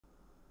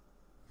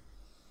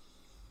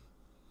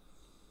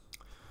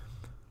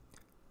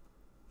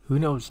Who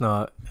knows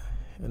not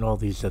in all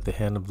these that the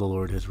hand of the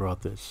Lord has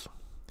wrought this,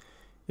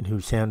 in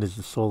whose hand is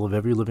the soul of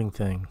every living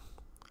thing,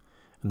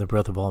 and the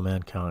breath of all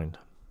mankind?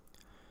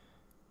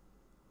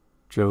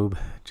 Job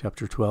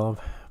chapter 12,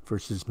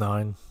 verses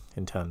 9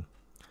 and 10.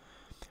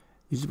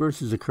 These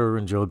verses occur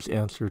in Job's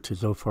answer to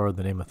Zophar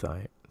the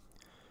Naamathite.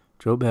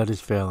 Job had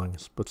his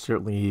failings, but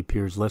certainly he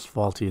appears less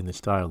faulty in this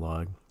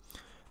dialogue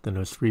than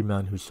those three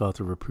men who sought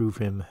to reprove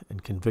him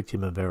and convict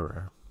him of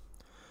error.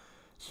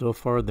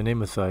 Zophar the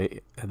Naamathite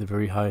had the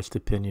very highest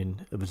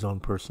opinion of his own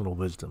personal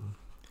wisdom.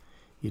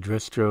 He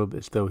addressed Job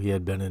as though he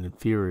had been an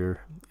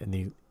inferior. In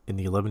the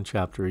 11th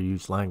chapter he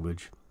used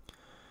language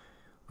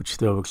which,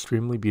 though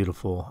extremely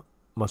beautiful,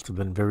 must have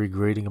been very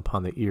grating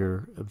upon the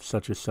ear of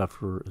such a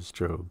sufferer as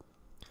Job.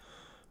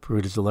 For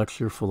it is a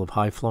lecture full of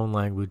high-flown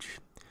language,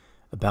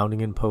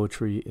 abounding in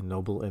poetry and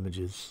noble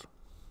images,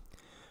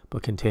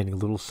 but containing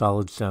little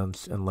solid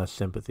sense and less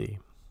sympathy.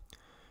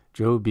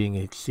 Job, being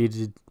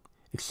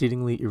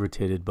exceedingly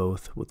irritated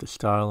both with the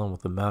style and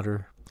with the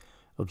matter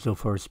of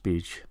Zophar's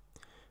speech,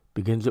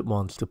 begins at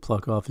once to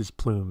pluck off his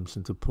plumes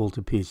and to pull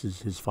to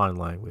pieces his fine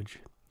language.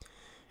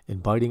 In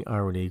biting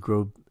irony,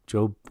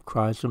 Job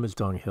cries from his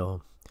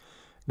dunghill,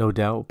 "No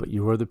doubt, but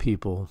you are the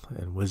people,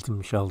 and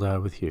wisdom shall die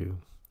with you.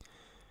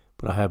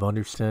 But I have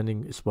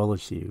understanding as well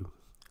as you.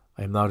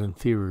 I am not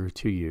inferior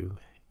to you.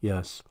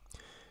 Yes,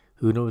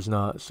 who knows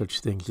not such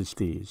things as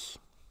these?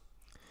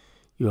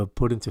 You have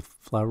put into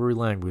flowery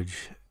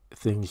language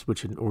things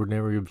which an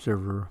ordinary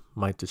observer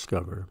might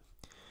discover.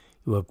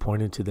 You have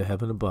pointed to the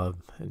heaven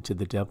above and to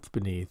the depth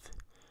beneath,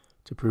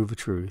 to prove a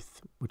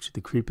truth which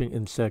the creeping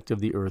insect of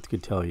the earth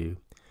could tell you,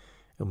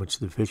 and which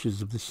the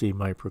fishes of the sea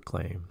might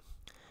proclaim.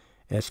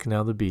 Ask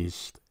now the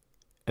beasts,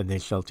 and they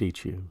shall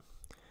teach you,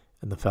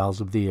 and the fowls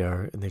of the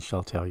air, and they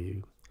shall tell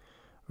you.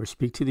 Or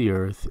speak to the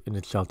earth, and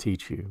it shall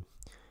teach you,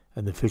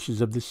 and the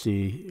fishes of the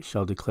sea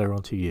shall declare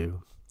unto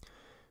you.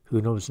 Who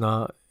knows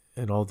not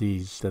in all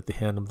these that the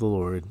hand of the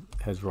Lord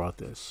has wrought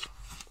this?"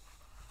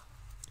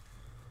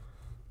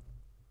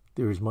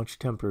 There is much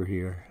temper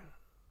here,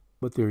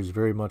 but there is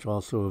very much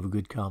also of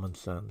good common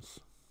sense.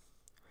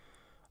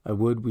 I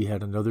would we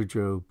had another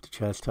Job to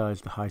chastise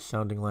the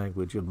high-sounding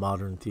language of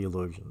modern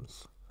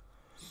theologians.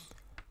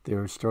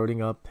 There are starting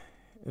up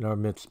in our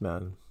midst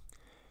men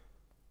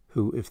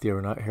who, if they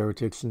are not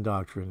heretics in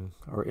doctrine,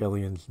 are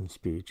aliens in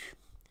speech.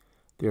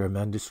 There are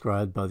men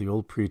described by the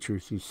old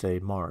preachers who say,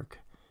 "Mark,"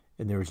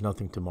 and there is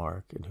nothing to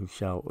mark, and who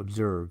shall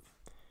 "observe,"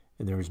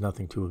 and there is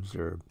nothing to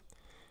observe,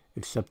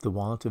 except the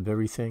want of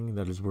everything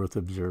that is worth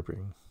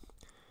observing.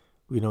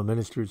 We know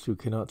ministers who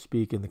cannot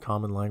speak in the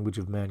common language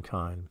of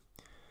mankind,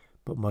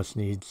 but must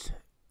needs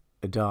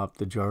adopt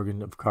the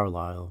jargon of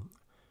Carlyle,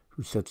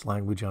 who sets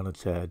language on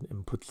its head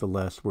and puts the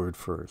last word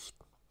first.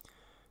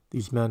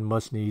 These men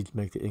must needs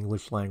make the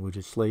English language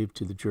a slave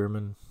to the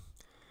German.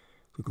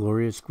 The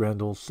glorious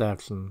grand old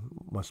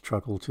Saxon must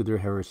truckle to their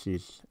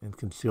heresies and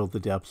conceal the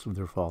depths of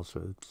their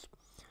falsehoods.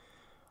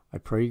 I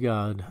pray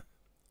God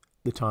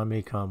the time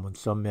may come when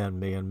some man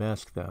may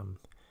unmask them,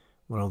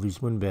 when all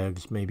these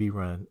windbags may be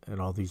rent and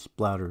all these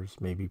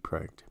bladders may be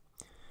pricked.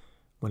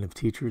 When if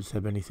teachers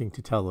have anything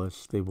to tell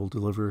us, they will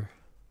deliver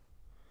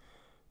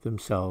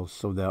themselves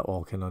so that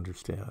all can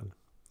understand.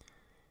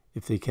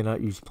 If they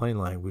cannot use plain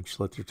language,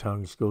 let their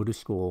tongues go to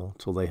school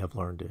till they have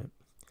learned it.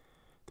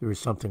 There is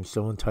something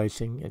so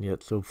enticing and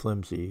yet so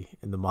flimsy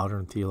in the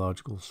modern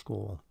theological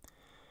school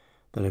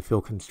that I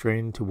feel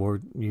constrained to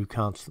warn you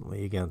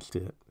constantly against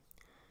it.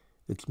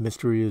 Its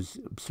mystery is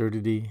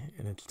absurdity,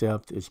 and its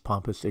depth is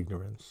pompous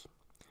ignorance.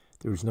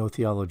 There is no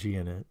theology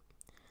in it.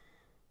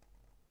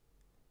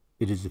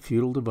 It is a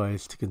futile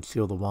device to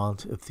conceal the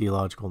want of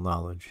theological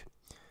knowledge.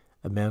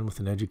 A man with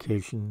an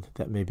education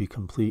that may be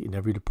complete in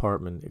every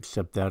department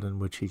except that in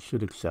which he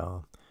should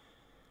excel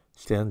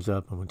stands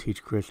up and will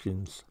teach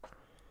Christians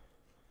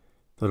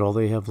that all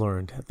they have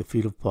learned at the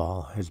feet of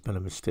Paul has been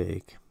a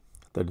mistake,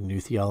 that a new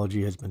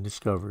theology has been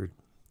discovered,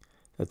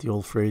 that the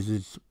old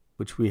phrases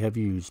which we have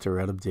used are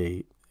out of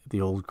date, the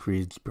old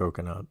creeds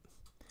broken up.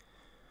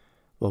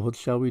 Well, what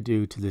shall we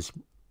do to this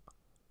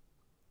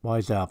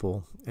wise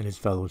apple and his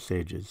fellow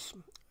sages?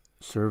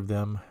 Serve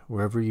them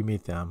wherever you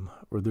meet them,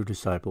 or their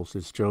disciples,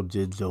 as Job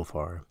did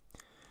Zophar.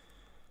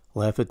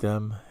 Laugh at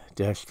them,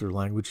 dash their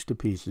language to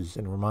pieces,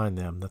 and remind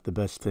them that the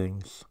best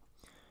things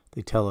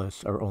they tell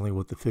us are only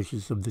what the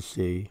fishes of the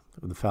sea,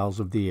 or the fowls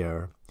of the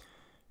air,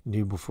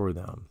 knew before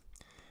them,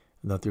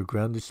 and that their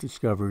grandest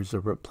discoveries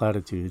are but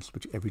platitudes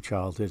which every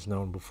child has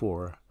known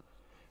before,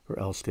 or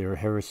else they are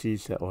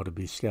heresies that ought to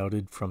be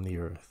scouted from the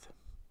earth.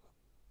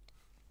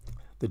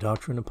 The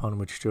doctrine upon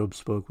which Job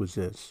spoke was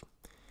this.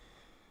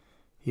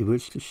 He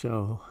wished to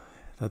show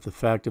that the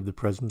fact of the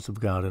presence of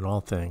God in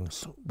all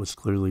things was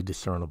clearly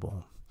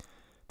discernible,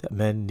 that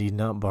men need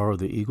not borrow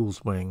the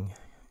eagle's wing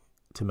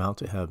to mount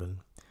to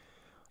heaven,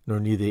 nor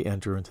need they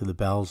enter into the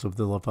bowels of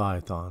the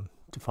Leviathan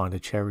to find a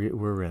chariot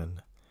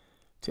wherein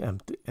to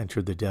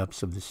enter the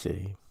depths of the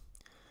sea.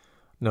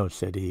 No,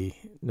 said he,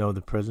 no,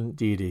 the present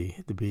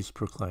deity the beasts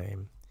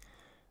proclaim,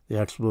 the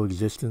actual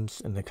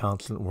existence and the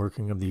constant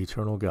working of the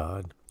eternal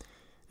God,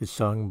 is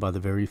sung by the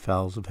very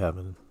fowls of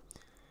heaven,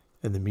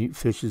 and the mute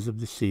fishes of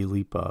the sea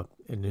leap up,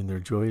 and in their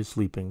joyous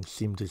leaping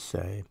seem to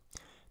say,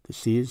 the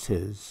sea is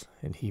his,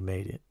 and he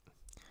made it.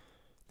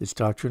 This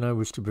doctrine I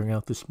wish to bring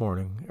out this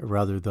morning, or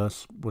rather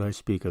thus would I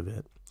speak of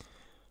it.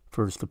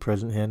 First, the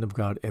present hand of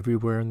God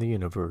everywhere in the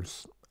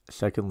universe.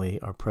 Secondly,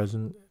 our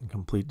present and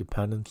complete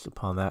dependence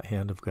upon that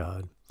hand of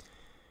God.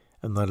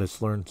 And let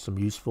us learn some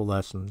useful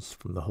lessons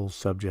from the whole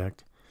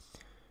subject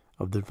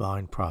of the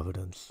divine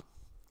providence.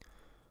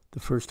 The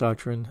first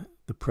doctrine,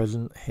 the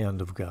present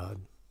hand of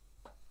God.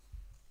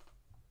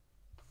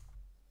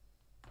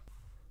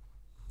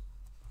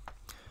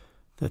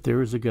 That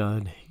there is a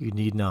God, you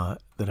need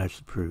not that I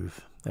should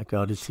prove. That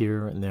God is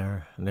here and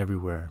there and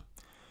everywhere,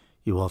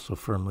 you also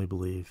firmly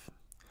believe.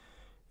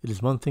 It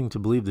is one thing to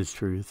believe this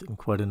truth, and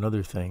quite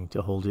another thing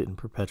to hold it in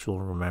perpetual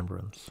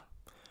remembrance.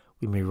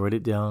 We may write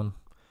it down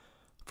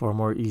far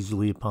more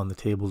easily upon the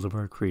tables of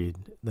our creed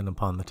than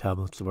upon the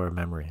tablets of our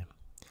memory.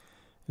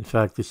 In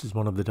fact, this is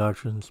one of the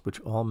doctrines which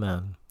all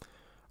men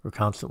are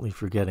constantly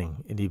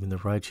forgetting, and even the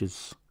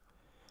righteous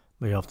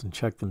may often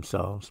check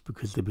themselves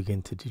because they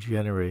begin to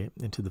degenerate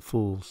into the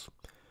fools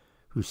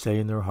who say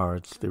in their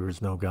hearts, there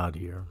is no God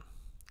here.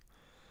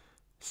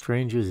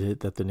 Strange is it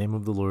that the name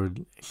of the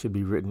Lord should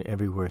be written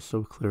everywhere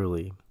so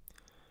clearly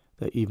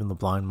that even the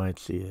blind might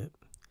see it,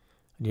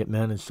 and yet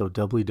man is so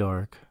doubly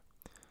dark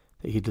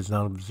that he does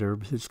not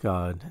observe his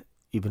God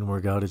even where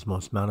God is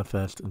most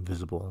manifest and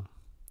visible.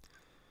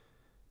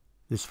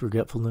 This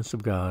forgetfulness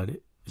of God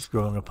is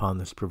growing upon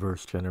this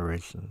perverse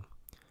generation.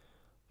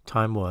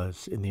 Time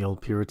was, in the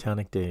old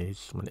Puritanic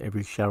days, when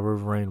every shower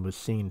of rain was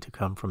seen to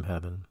come from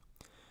heaven,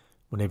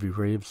 when every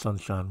ray of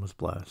sunshine was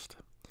blessed,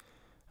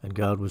 and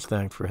God was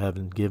thanked for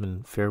having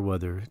given fair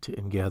weather to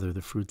ingather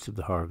the fruits of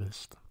the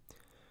harvest.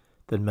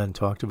 Then men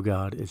talked of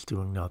God as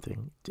doing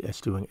nothing, as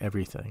doing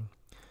everything.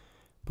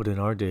 But in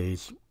our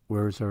days,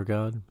 where is our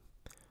God?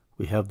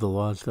 We have the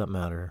laws that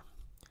matter.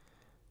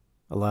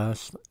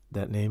 Alas,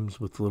 that names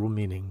with little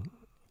meaning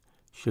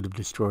should have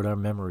destroyed our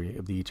memory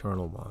of the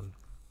Eternal One.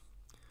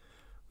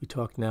 We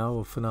talk now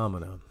of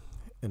phenomena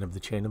and of the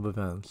chain of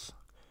events,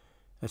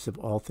 as if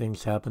all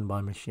things happened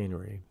by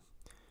machinery,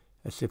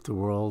 as if the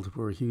world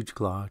were a huge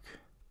clock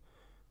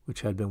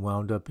which had been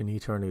wound up in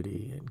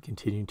eternity and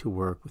continued to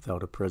work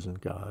without a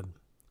present God.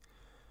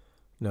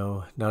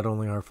 No, not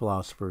only our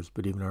philosophers,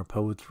 but even our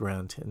poets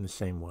rant in the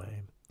same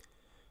way.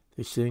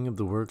 They sing of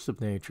the works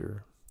of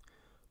nature,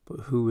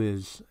 but who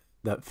is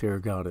that fair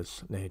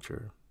goddess,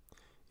 nature?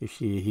 Is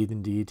she a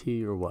heathen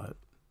deity or what?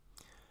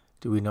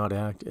 Do we not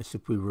act as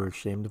if we were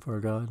ashamed of our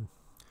God,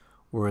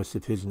 or as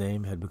if his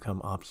name had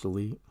become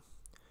obsolete?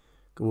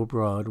 Go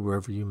abroad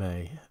wherever you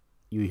may,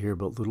 you hear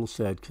but little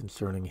said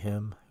concerning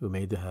him who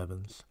made the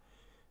heavens,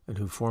 and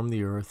who formed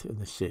the earth and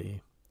the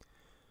sea.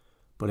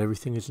 But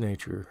everything is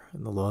nature,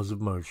 and the laws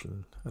of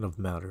motion and of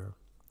matter.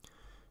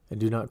 And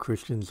do not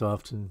Christians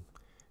often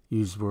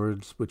use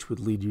words which would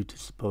lead you to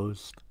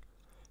suppose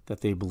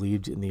that they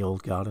believed in the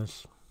old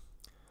goddess?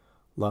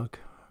 Luck,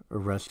 or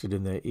rested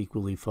in the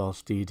equally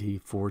false deity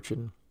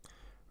fortune,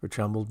 or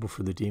trembled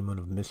before the demon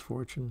of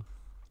misfortune?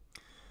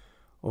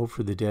 Oh,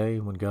 for the day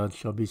when God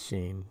shall be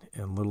seen,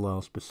 and little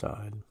else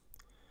beside.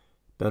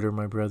 Better,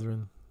 my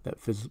brethren, that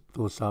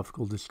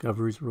philosophical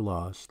discoveries were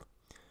lost,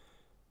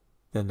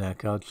 than that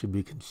God should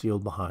be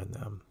concealed behind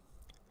them.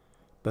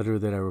 Better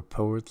that our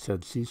poets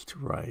had ceased to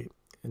write,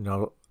 and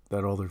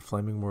that all their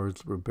flaming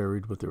words were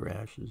buried with their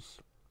ashes,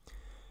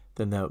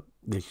 than that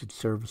they should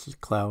serve as a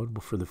cloud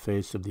before the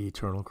face of the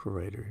eternal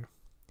Creator.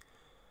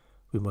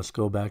 We must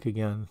go back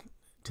again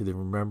to the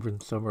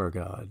remembrance of our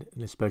God,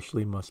 and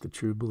especially must the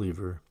true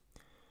believer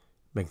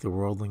make the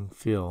worldling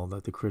feel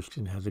that the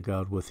Christian has a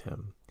God with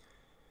him,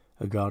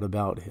 a God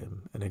about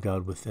him, and a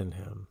God within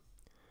him,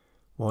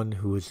 one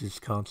who is his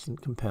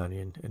constant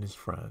companion and his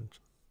friend.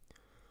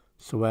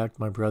 So act,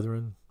 my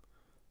brethren,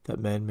 that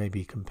men may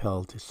be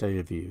compelled to say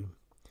of you,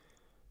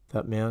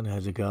 that man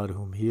has a God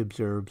whom he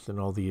observes in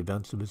all the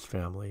events of his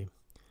family,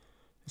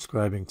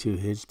 ascribing to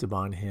his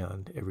divine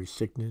hand every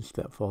sickness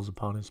that falls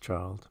upon his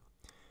child,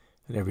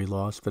 and every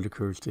loss that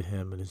occurs to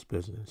him in his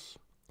business.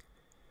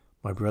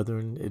 My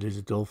brethren, it is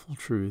a doleful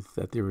truth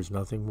that there is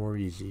nothing more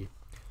easy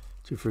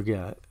to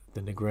forget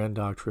than the grand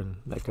doctrine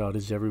that God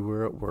is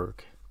everywhere at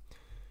work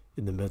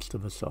in the midst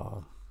of us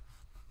all.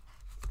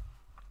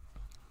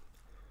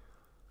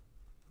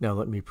 Now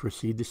let me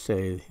proceed to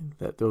say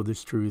that though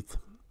this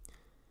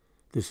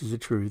is a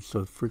truth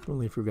so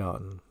frequently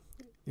forgotten,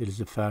 it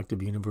is a fact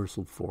of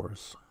universal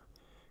force.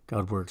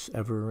 God works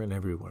ever and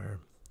everywhere.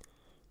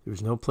 There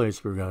is no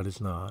place where God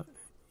is not.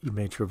 You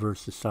may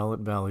traverse the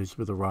silent valleys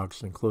where the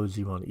rocks enclose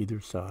you on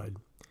either side,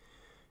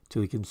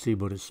 till you can see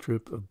but a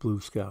strip of blue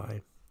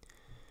sky.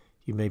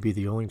 You may be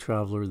the only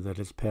traveler that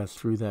has passed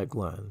through that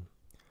glen.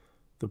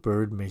 The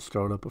bird may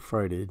start up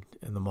affrighted,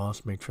 and the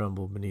moss may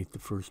tremble beneath the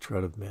first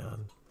tread of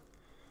man.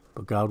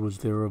 But God was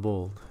there of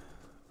old,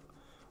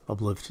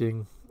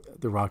 uplifting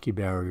the rocky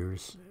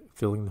barriers,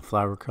 filling the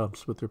flower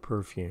cups with their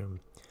perfume,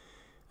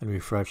 and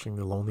refreshing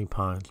the lonely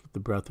pines with the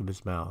breath of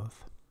his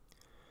mouth.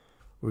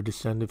 Or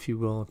descend, if you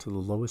will, to the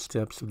lowest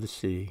depths of the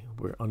sea,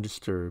 where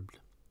undisturbed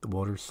the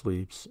water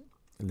sleeps,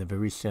 and the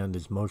very sand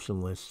is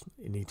motionless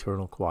in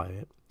eternal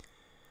quiet.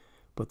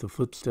 But the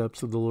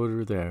footsteps of the Lord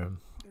are there,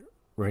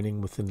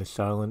 reigning within the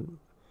silent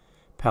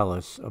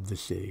palace of the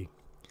sea.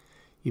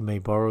 You may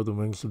borrow the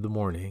wings of the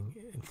morning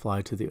and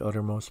fly to the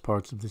uttermost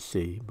parts of the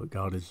sea, but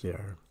God is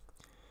there.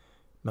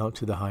 Mount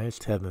to the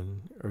highest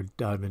heaven, or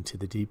dive into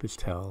the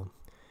deepest hell,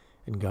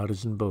 and God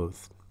is in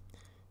both,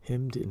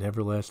 hymned in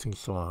everlasting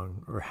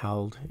song, or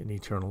howled in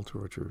eternal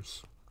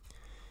tortures.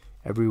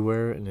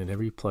 Everywhere and in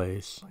every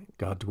place,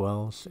 God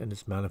dwells and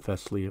is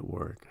manifestly at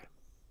work.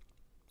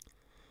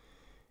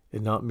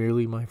 And not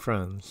merely, my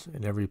friends,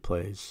 in every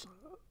place,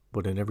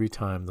 but in every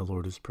time the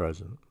Lord is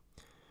present.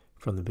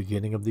 From the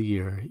beginning of the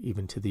year,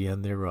 even to the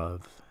end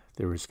thereof,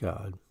 there is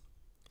God.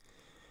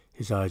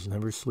 His eyes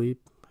never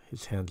sleep,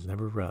 his hands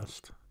never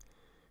rest.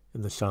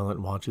 In the silent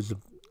watches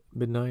of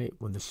midnight,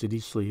 when the city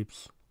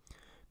sleeps,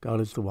 God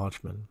is the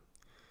watchman.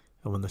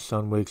 And when the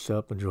sun wakes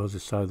up and draws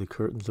aside the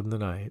curtains of the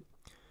night,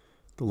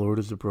 the Lord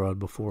is abroad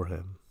before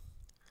him,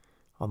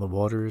 on the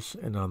waters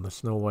and on the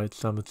snow-white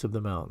summits of the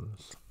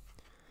mountains.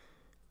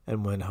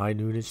 And when high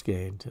noon is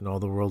gained, and all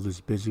the world is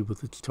busy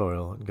with its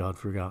toil, and God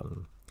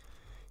forgotten,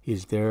 he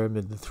is there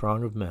amid the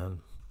throng of men,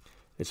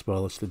 as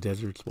well as the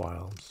desert's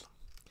wilds.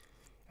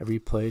 Every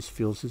place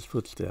feels his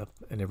footstep,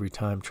 and every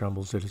time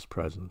trembles at his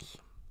presence.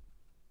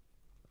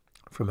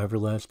 From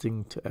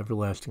everlasting to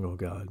everlasting, O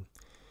God,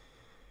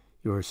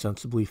 you are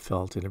sensibly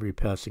felt in every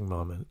passing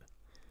moment.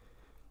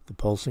 The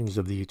pulsings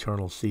of the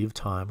eternal sea of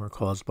time are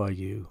caused by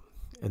you,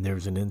 and there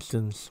is an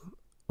instance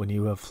when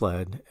you have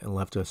fled and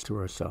left us to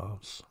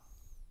ourselves.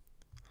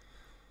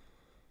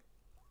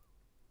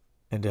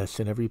 And as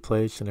in every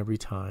place and every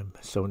time,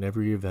 so in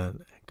every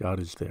event, God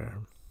is there.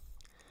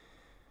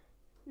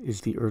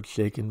 Is the earth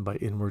shaken by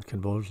inward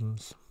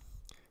convulsions?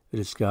 It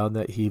is God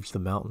that heaves the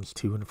mountains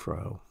to and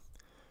fro.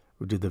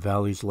 Or do the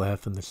valleys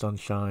laugh in the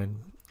sunshine,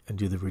 and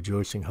do the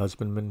rejoicing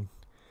husbandmen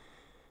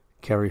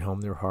carry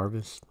home their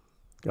harvest?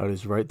 God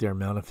is right there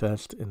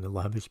manifest in the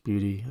lavish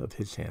beauty of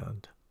his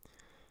hand.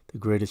 The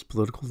greatest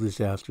political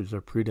disasters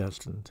are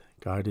predestined,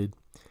 guided,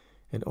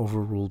 and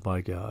overruled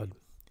by God.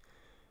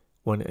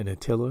 When an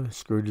Attila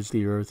scourges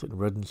the earth and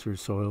reddens her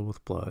soil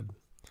with blood,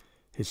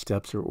 his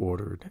steps are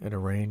ordered and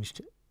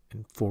arranged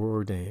and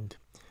foreordained,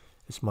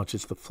 as much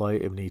as the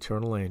flight of an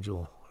eternal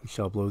angel who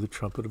shall blow the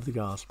trumpet of the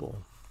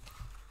gospel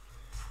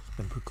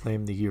and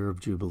proclaim the year of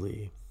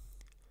Jubilee.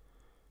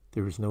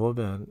 There is no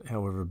event,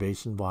 however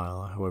base and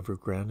vile, however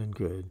grand and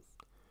good,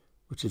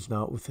 which is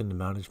not within the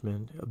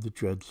management of the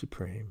dread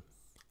supreme.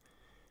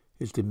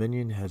 His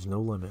dominion has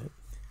no limit.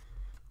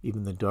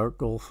 Even the dark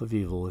gulf of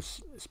evil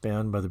is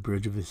spanned by the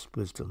bridge of his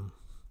wisdom.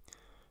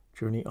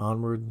 Journey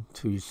onward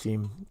till you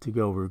seem to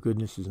go where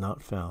goodness is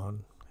not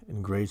found,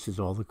 and grace is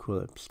all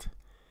eclipsed.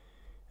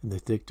 In the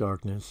thick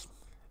darkness,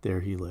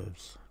 there he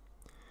lives.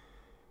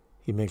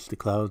 He makes the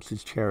clouds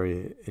his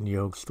chariot, and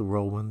yokes the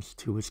whirlwinds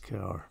to his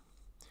car.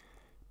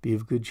 Be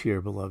of good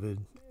cheer, beloved.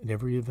 In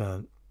every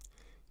event,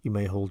 you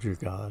may hold your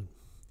God.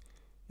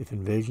 If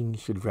invasion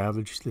should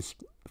ravage this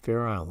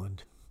fair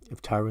island,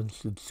 if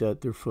tyrants should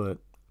set their foot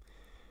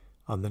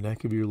on the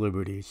neck of your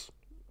liberties,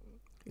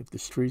 if the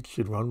streets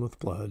should run with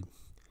blood,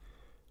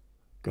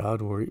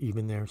 God were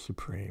even there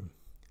supreme,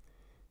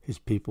 his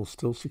people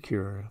still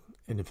secure,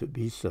 and if it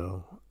be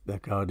so,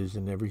 that God is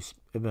in every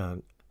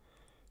event,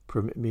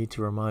 permit me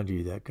to remind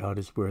you that God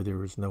is where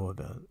there is no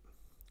event.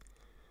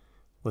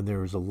 When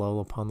there is a lull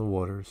upon the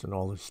waters and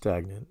all is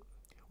stagnant,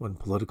 when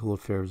political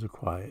affairs are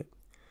quiet,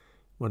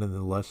 when in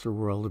the lesser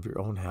world of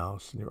your own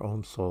house and your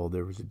own soul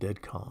there is a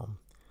dead calm,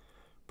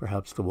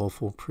 perhaps the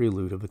woeful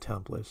prelude of a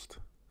tempest,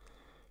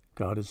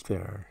 God is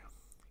there.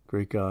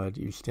 Great God,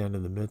 you stand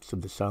in the midst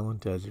of the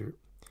silent desert,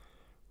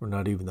 where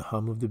not even the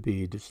hum of the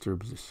bee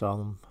disturbs the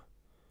solemn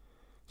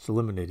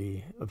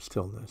solemnity of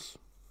stillness.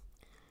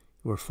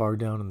 You are far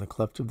down in the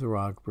cleft of the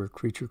rock where a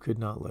creature could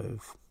not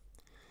live.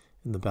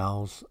 In the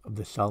bowels of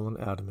the silent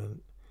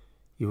adamant,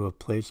 you have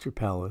placed your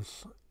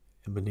palace,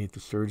 and beneath the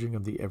surging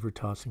of the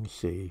ever-tossing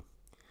sea,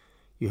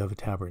 you have a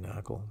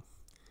tabernacle.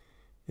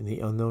 In the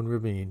unknown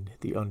ravine,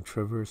 the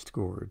untraversed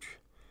gorge,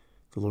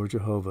 the Lord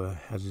Jehovah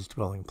has his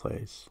dwelling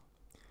place.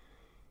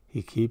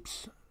 He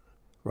keeps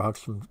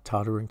rocks from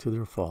tottering to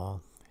their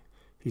fall.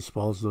 He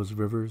swallows those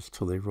rivers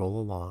till they roll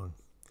along.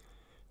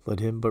 Let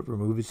him but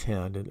remove his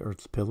hand, and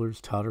earth's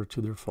pillars totter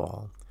to their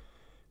fall.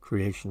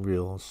 Creation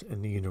reels,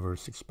 and the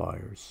universe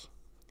expires.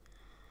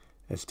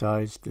 As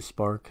dies the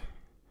spark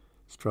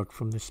struck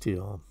from the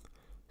steel,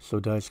 so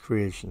dies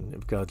creation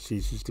if God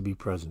ceases to be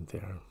present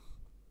there.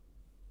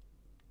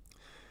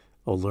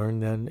 O learn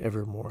then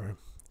evermore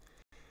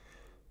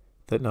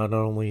that not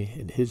only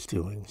in his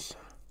doings,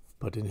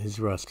 but in his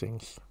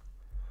restings,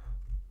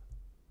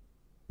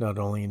 not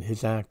only in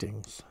his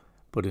actings,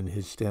 but in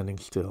his standing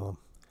still,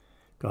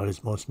 God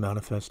is most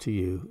manifest to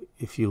you,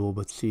 if you will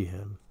but see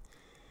him.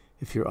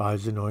 If your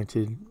eyes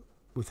anointed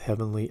with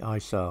heavenly eye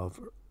salve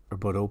are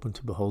but open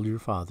to behold your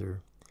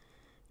Father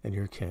and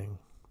your King.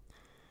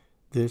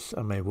 This,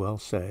 I may well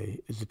say,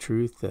 is the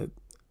truth that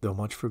though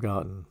much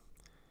forgotten,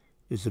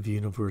 is of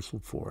universal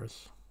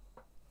force.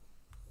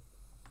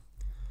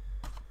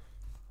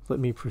 Let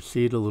me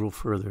proceed a little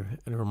further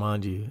and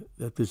remind you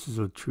that this is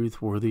a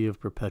truth worthy of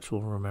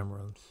perpetual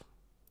remembrance.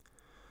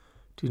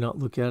 Do not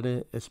look at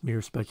it as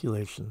mere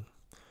speculation.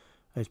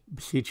 I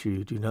beseech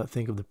you, do not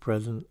think of a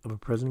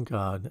present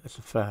God as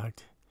a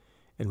fact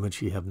in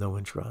which ye have no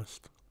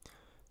interest.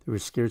 There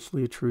is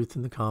scarcely a truth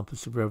in the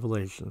compass of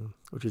revelation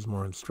which is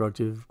more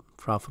instructive,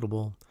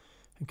 profitable,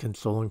 and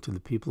consoling to the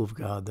people of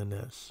God than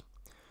this: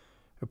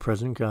 a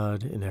present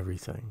God in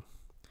everything.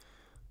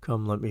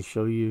 Come, let me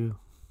show you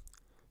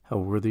how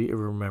worthy of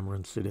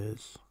remembrance it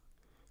is.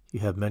 You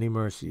have many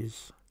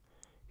mercies.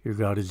 Your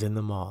God is in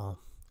them all.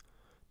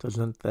 Does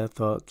not that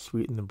thought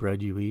sweeten the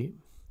bread you eat?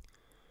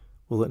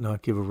 Will it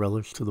not give a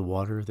relish to the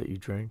water that you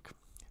drink,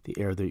 the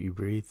air that you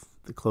breathe,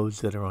 the clothes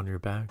that are on your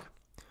back?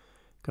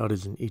 God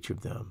is in each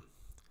of them.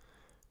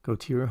 Go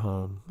to your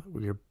home,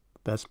 where your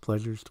best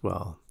pleasures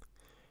dwell,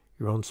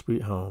 your own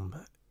sweet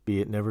home,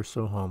 be it never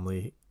so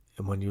homely,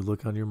 and when you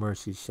look on your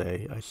mercies,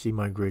 say, I see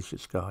my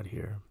gracious God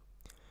here.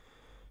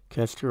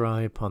 Cast your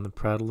eye upon the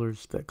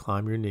prattlers that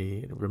climb your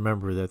knee, and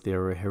remember that they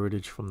are a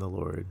heritage from the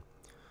Lord.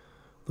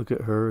 Look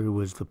at her who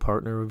is the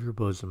partner of your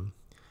bosom,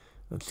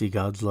 and see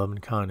God's love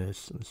and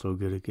kindness in so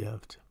good a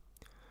gift.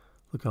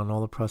 Look on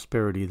all the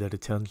prosperity that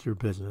attends your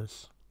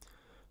business.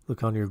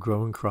 Look on your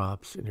growing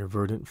crops and your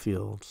verdant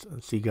fields,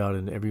 and see God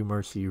in every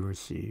mercy you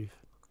receive.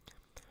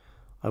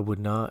 I would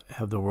not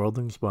have the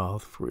worldling's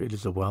wealth, for it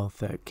is a wealth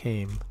that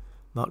came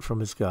not from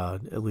his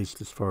God, at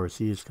least as far as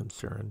he is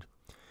concerned.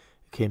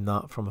 It came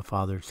not from a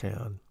father's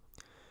hand.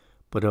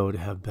 But I would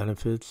have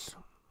benefits,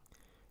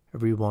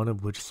 every one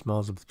of which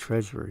smells of the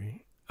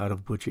treasury out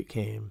of which it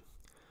came,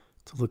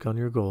 to look on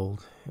your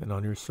gold and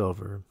on your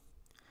silver,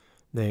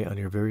 nay, on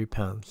your very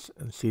pence,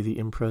 and see the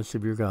impress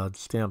of your God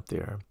stamped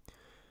there,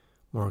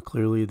 more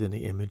clearly than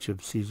the image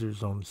of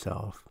Caesar's own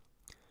self,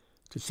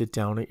 to sit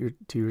down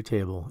to your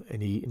table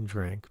and eat and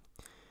drink,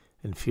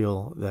 and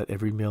feel that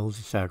every meal is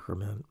a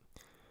sacrament,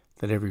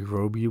 that every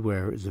robe you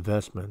wear is a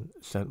vestment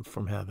sent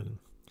from heaven,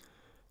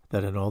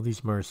 that in all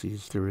these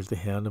mercies there is the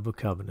hand of a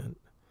covenant,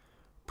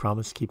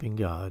 promise-keeping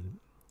God.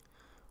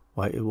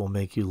 Why, it will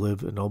make you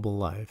live a noble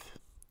life.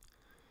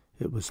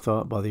 It was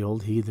thought by the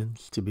old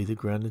heathens to be the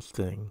grandest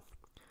thing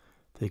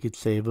they could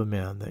say of a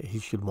man that he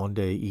should one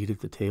day eat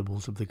at the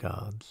tables of the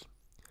gods.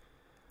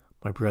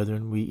 My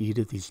brethren, we eat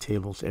at these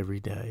tables every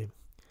day.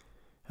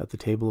 At the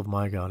table of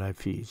my God I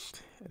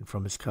feast, and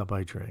from his cup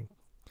I drink.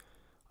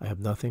 I have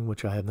nothing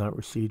which I have not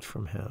received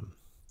from him.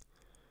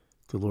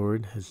 The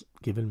Lord has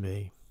given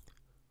me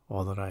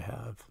all that I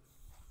have.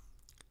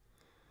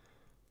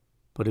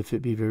 But if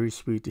it be very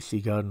sweet to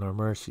see God in our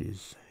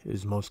mercies, it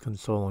is most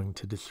consoling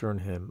to discern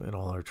him in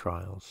all our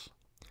trials.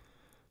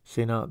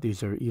 Say not,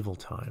 these are evil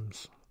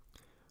times.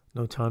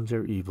 No times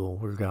are evil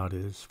where God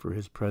is, for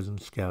his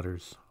presence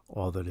scatters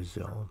all that is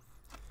ill.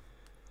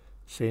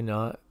 Say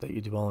not that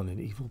you dwell in an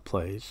evil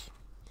place.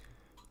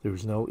 There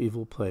is no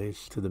evil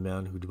place to the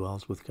man who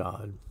dwells with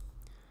God.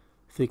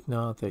 Think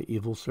not that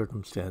evil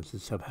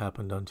circumstances have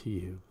happened unto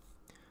you.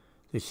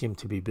 They seem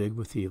to be big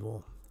with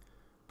evil,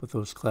 but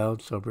those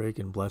clouds shall break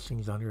in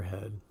blessings on your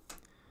head.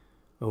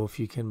 Oh, if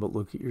you can but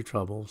look at your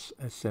troubles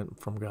as sent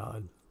from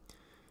God,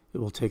 it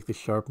will take the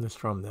sharpness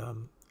from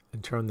them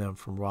and turn them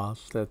from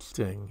wasps that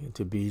sting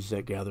into bees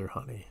that gather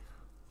honey.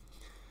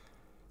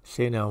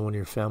 Say now, when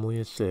your family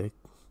is sick,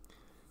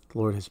 the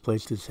Lord has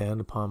placed his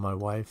hand upon my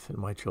wife and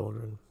my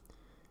children.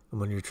 And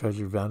when your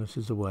treasure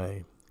vanishes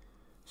away,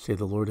 say,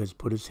 the Lord has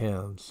put his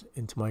hands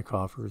into my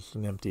coffers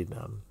and emptied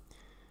them.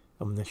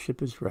 And when the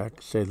ship is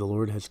wrecked, say, the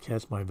Lord has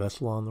cast my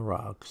vessel on the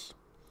rocks.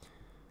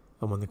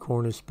 And when the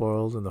corn is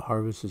spoiled and the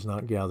harvest is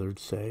not gathered,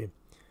 say,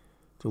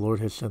 the Lord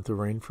has sent the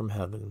rain from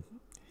heaven.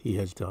 He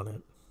has done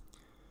it.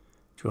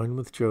 Join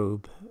with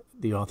Job,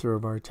 the author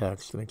of our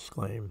text, and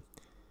exclaim,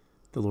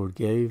 the Lord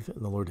gave,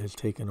 and the Lord has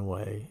taken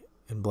away,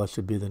 and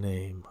blessed be the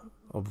name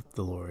of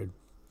the Lord.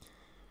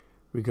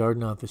 Regard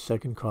not the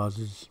second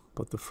causes,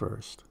 but the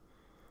first,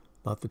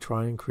 not the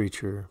trying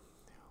creature,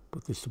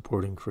 but the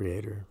supporting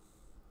Creator.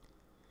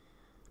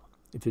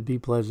 If it be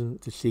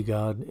pleasant to see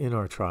God in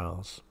our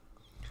trials,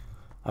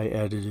 I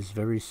add it is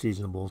very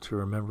seasonable to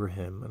remember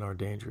him in our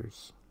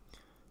dangers,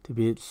 to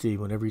be at sea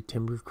when every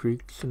timber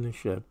creaks in the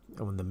ship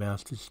and when the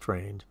mast is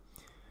strained,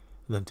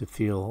 and then to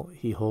feel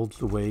he holds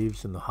the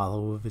waves in the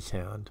hollow of his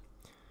hand,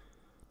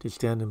 to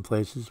stand in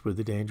places where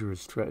the danger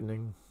is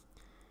threatening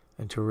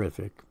and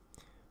terrific,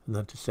 and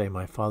then to say,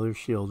 my Father's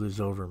shield is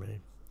over me,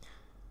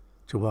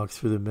 to walk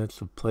through the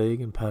midst of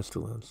plague and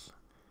pestilence,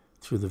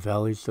 through the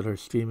valleys that are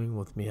steaming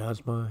with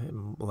miasma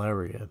and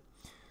malaria,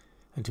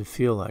 and to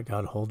feel that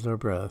God holds our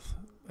breath,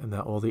 and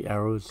that all the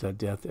arrows that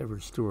death ever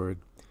stored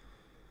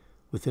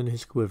within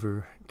his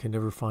quiver can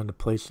never find a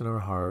place in our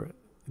heart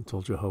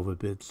until Jehovah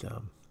bids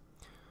them.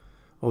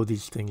 Oh,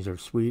 these things are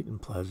sweet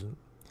and pleasant.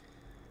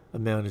 A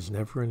man is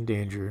never in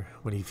danger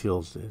when he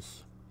feels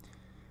this.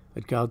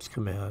 At God's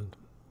command,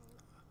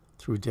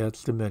 through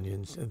death's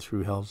dominions and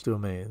through hell's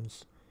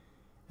domains,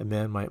 a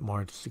man might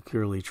march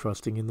securely,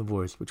 trusting in the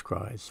voice which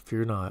cries,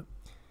 "Fear not,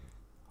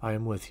 I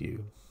am with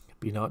you.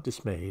 Be not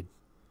dismayed,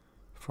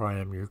 for I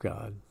am your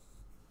God."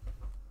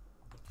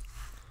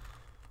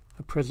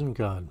 A present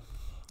God.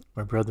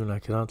 My brethren, I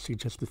cannot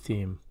suggest a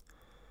theme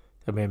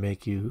that may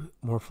make you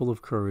more full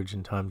of courage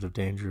in times of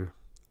danger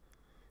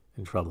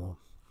and trouble.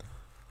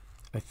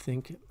 I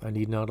think I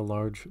need not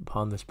enlarge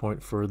upon this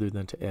point further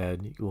than to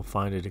add, you will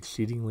find it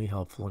exceedingly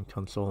helpful and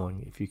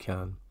consoling if you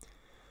can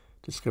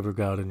discover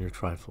God in your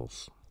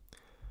trifles.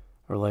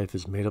 Our life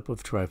is made up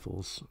of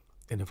trifles,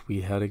 and if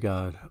we had a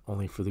God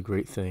only for the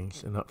great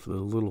things and not for the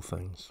little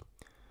things,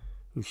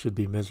 we should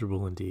be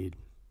miserable indeed.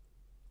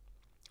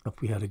 If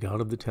we had a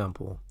God of the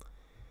temple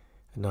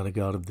and not a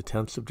God of the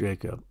tents of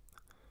Jacob,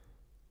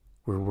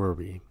 where were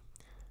we?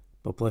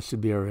 But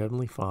blessed be our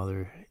Heavenly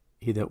Father,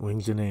 He that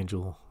wings an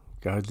angel,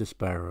 guides a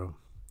sparrow,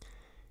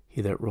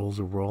 He that rolls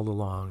a world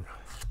along,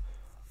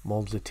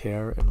 molds a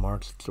tear and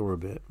marks its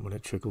orbit when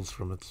it trickles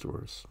from its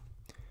source.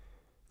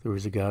 There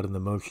is a God in the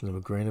motion of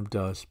a grain of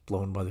dust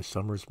blown by the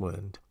summer's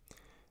wind,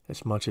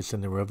 as much as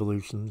in the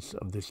revolutions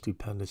of this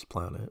stupendous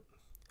planet.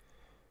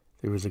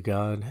 There is a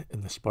God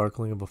in the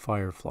sparkling of a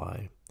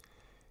firefly,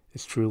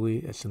 as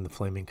truly as in the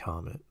flaming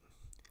comet.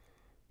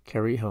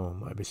 Carry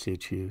home, I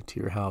beseech you, to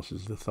your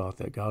houses the thought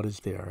that God is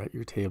there at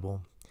your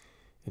table,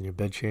 in your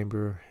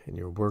bedchamber, in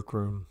your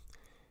workroom,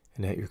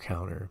 and at your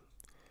counter.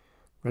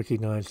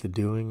 Recognize the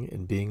doing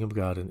and being of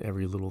God in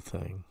every little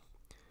thing.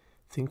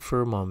 Think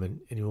for a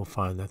moment, and you will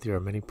find that there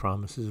are many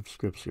promises of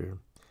Scripture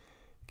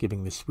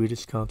giving the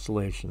sweetest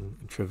consolation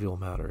in trivial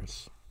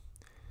matters.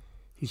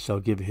 He shall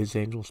give his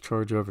angels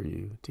charge over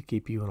you to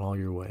keep you in all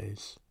your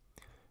ways.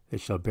 They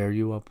shall bear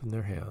you up in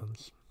their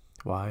hands.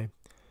 Why?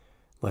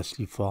 Lest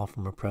you fall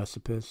from a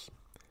precipice,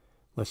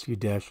 lest you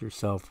dash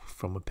yourself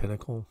from a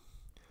pinnacle.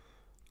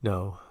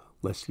 No,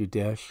 lest you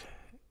dash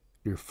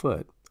your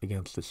foot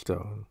against a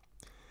stone.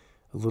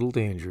 A little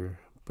danger,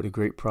 but a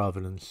great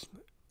providence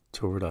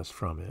toward us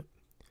from it.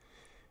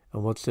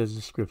 And what says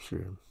the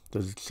Scripture?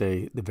 Does it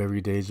say the very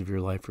days of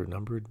your life are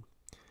numbered?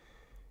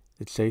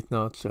 It saith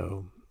not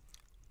so,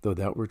 though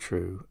that were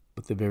true,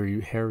 but the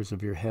very hairs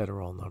of your head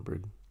are all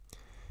numbered.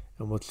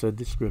 And what said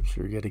the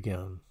Scripture yet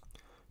again?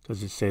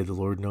 Does it say the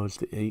Lord knows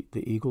the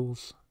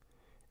eagles,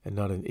 and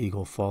not an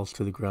eagle falls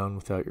to the ground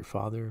without your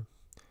Father?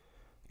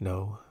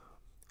 No,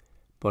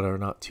 but are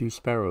not 2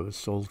 sparrows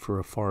sold for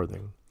a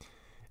farthing,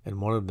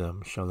 and one of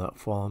them shall not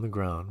fall on the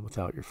ground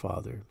without your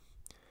Father?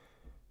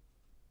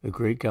 A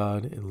great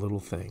God in little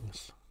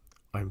things.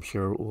 I am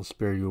sure it will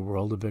spare you a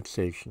world of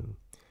vexation,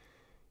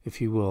 if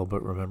you will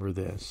but remember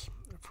this,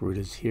 for it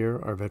is here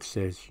our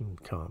vexation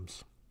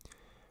comes.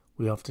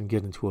 We often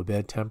get into a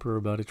bad temper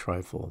about a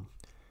trifle,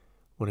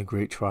 when a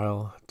great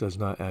trial does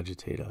not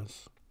agitate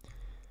us.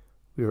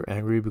 We are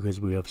angry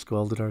because we have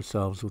scalded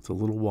ourselves with a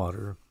little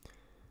water,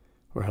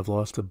 or have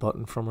lost a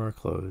button from our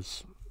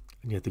clothes,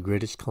 and yet the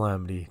greatest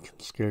calamity can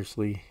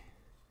scarcely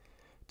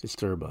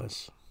disturb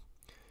us.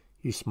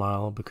 You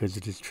smile because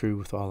it is true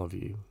with all of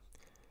you.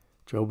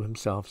 Job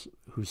himself,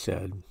 who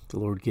said, "The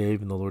Lord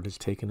gave and the Lord has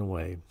taken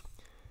away,"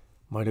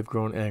 might have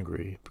grown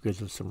angry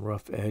because of some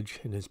rough edge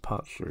in his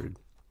potsherd.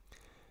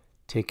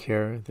 Take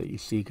care that you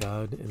see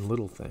God in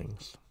little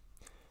things,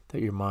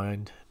 that your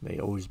mind may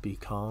always be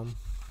calm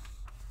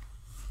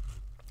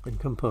and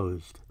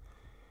composed,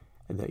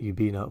 and that you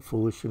be not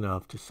foolish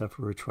enough to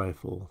suffer a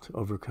trifle to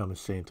overcome a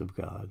saint of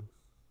God.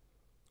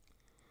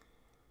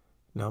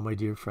 Now, my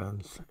dear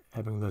friends,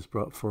 having thus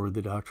brought forward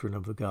the doctrine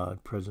of the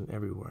God present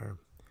everywhere,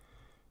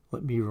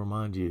 let me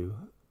remind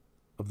you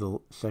of the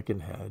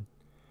second head,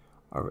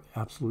 our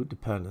absolute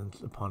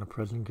dependence upon a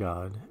present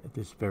God at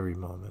this very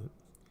moment.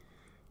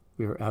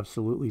 We are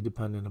absolutely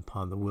dependent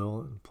upon the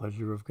will and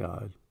pleasure of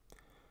God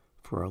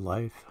for our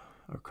life,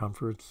 our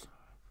comforts,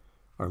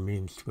 our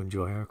means to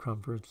enjoy our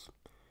comforts,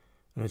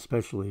 and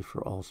especially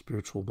for all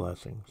spiritual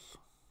blessings.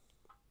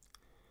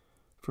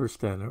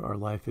 First then, our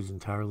life is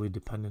entirely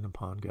dependent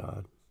upon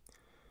God.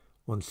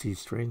 One sees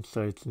strange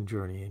sights in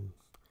journeying,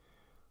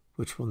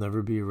 which will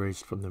never be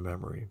erased from the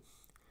memory.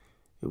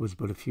 It was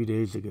but a few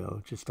days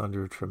ago, just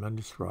under a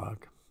tremendous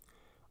rock,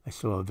 I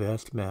saw a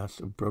vast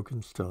mass of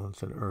broken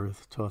stones and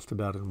earth tossed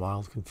about in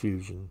wild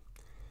confusion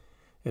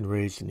and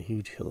raised in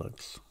huge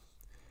hillocks.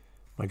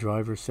 My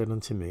driver said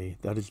unto me,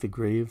 "That is the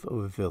grave of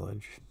a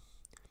village."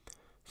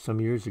 Some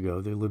years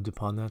ago there lived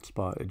upon that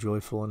spot a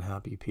joyful and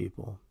happy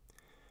people.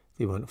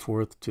 They went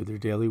forth to their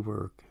daily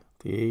work.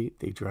 They ate,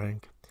 they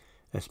drank,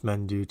 as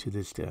men do to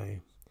this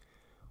day.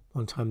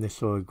 One time they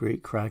saw a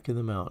great crack in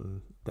the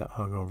mountain that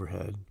hung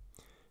overhead.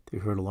 They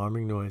heard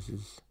alarming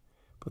noises,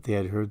 but they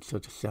had heard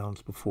such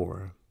sounds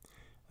before,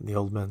 and the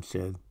old men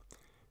said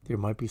there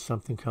might be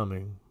something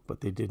coming,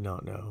 but they did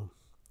not know.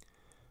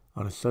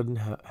 On a sudden,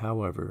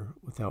 however,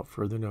 without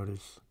further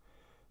notice,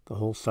 the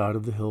whole side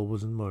of the hill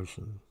was in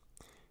motion,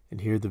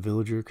 and here the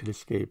villager could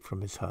escape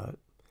from his hut.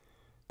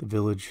 The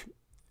village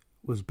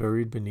was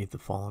buried beneath the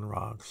fallen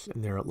rocks,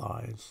 and there it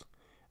lies,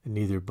 and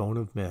neither bone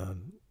of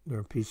man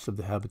nor piece of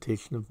the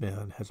habitation of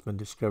man has been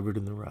discovered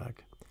in the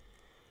wreck.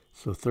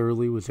 So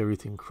thoroughly was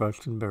everything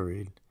crushed and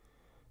buried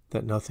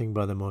that nothing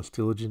by the most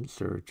diligent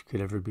search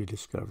could ever be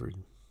discovered.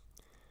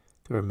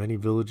 There are many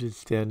villages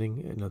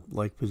standing in a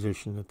like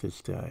position at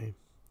this day.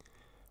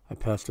 I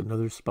passed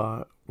another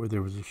spot where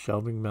there was a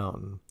shelving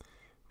mountain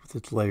with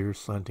its layers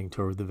slanting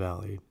toward the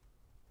valley.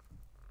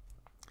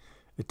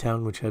 A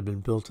town which had been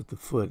built at the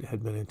foot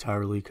had been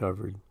entirely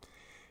covered,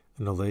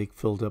 and the lake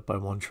filled up by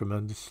one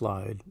tremendous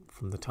slide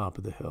from the top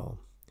of the hill.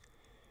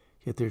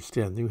 Yet there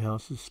stand new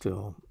houses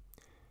still,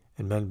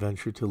 and men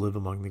venture to live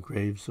among the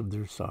graves of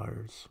their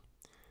sires.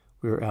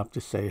 We are apt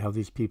to say how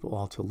these people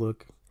ought to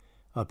look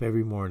up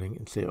every morning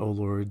and say, "O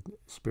Lord,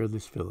 spare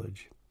this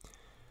village,"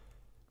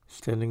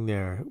 standing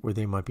there where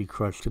they might be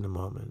crushed in a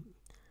moment,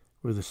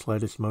 where the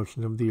slightest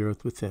motion of the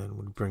earth within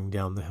would bring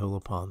down the hill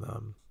upon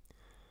them.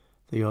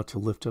 They ought to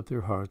lift up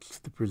their hearts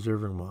to the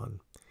preserving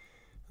one,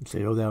 and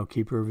say, "O thou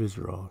keeper of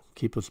Israel,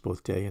 keep us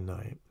both day and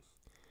night."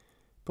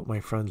 But my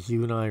friends,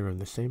 you and I are in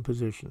the same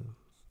position.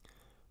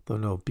 Though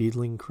no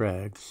beetling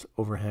crags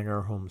overhang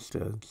our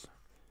homesteads,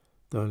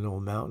 though no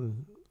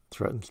mountain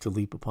threatens to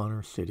leap upon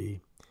our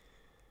city,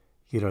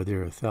 yet are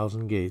there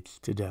 1,000 gates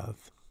to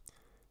death.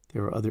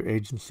 There are other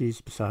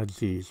agencies besides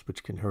these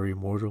which can hurry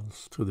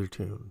mortals to their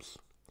tombs.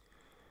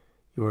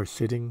 You are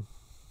sitting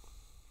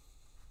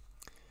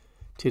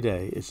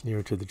today as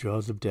near to the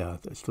jaws of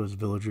death as those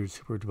villagers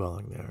who were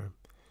dwelling there.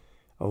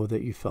 Oh,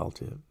 that you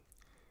felt it.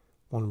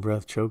 One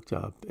breath choked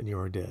up, and you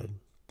are dead.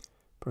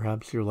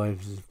 Perhaps your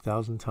life is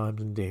 1,000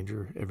 times in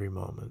danger every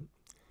moment.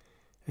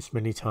 As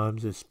many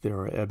times as there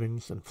are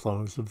ebbings and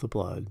flowings of the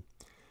blood,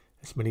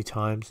 as many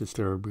times as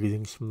there are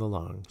breathings from the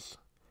lungs,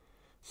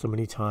 so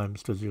many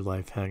times does your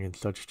life hang in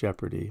such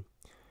jeopardy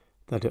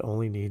that it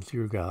only needs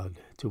your God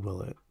to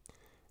will it,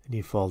 and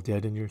you fall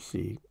dead in your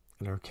seat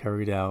and are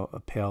carried out a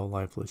pale,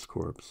 lifeless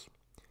corpse.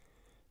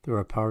 There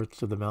are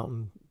parts of the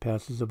mountain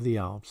passes of the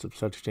Alps of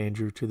such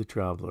danger to the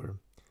traveler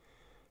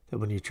that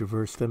when you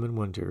traverse them in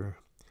winter,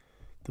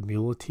 the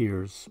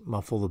muleteers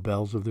muffle the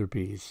bells of their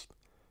beasts,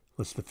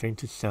 lest the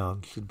faintest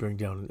sound should bring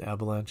down an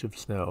avalanche of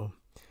snow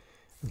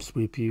and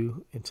sweep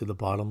you into the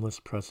bottomless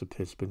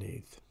precipice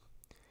beneath.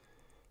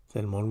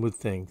 Then one would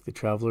think the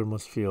traveler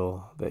must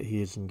feel that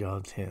he is in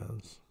God's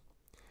hands.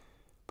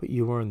 But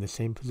you are in the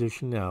same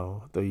position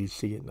now, though you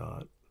see it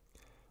not.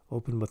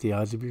 Open but the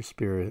eyes of your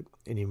spirit,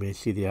 and you may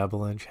see the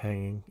avalanche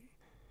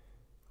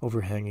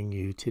overhanging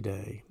you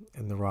today,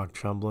 and the rock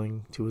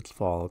trembling to its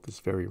fall at this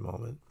very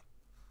moment.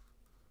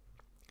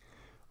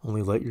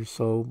 Only let your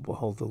soul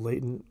behold the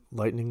latent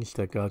lightnings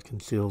that God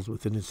conceals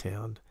within his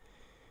hand,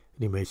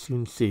 and you may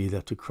soon see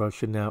that to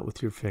crush a gnat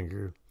with your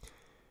finger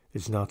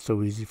is not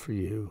so easy for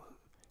you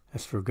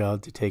as for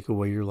God to take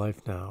away your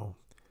life now,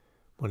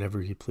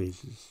 whenever he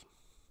pleases.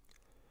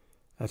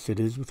 As it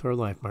is with our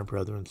life, my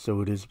brethren, so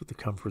it is with the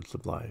comforts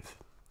of life.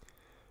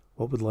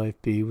 What would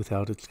life be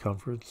without its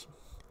comforts?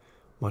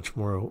 Much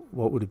more,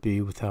 what would it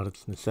be without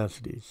its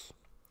necessities?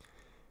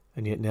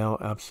 And yet now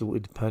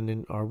absolutely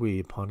dependent are we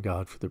upon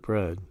God for the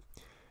bread,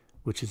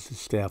 which is the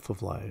staff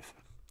of life.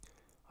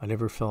 I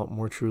never felt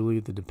more truly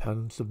the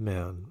dependence of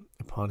man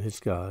upon his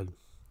God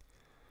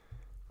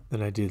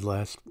than I did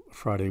last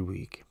Friday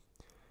week.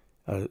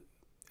 At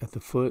the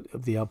foot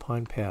of the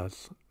Alpine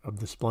pass of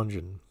the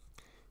Spurgeon,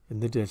 in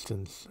the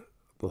distance,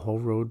 the whole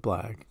road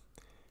black,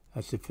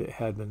 as if it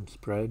had been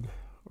spread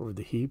over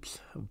the heaps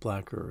of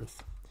black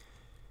earth.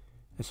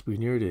 As we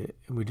neared it,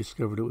 and we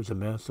discovered it was a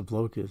mass of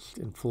locusts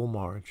in full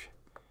march,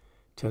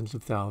 tens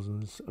of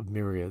thousands of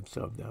myriads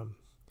of them.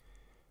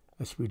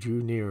 As we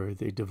drew nearer,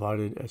 they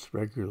divided as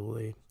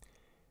regularly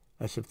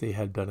as if they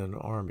had been an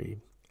army,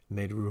 and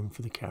made room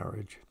for the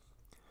carriage.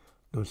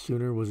 No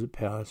sooner was it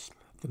past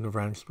than the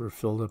ranks were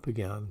filled up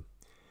again,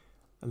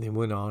 and they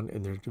went on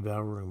in their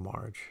devouring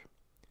march.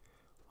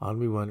 On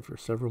we went for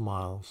several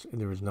miles, and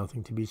there was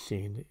nothing to be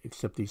seen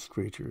except these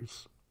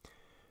creatures,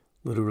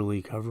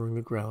 literally covering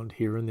the ground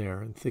here and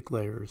there in thick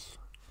layers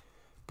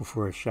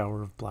before a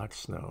shower of black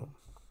snow.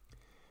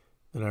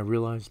 Then I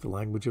realized the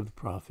language of the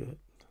prophet.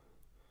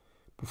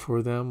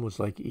 Before them was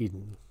like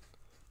Eden.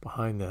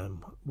 Behind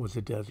them was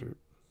a desert.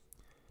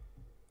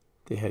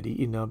 They had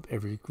eaten up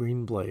every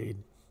green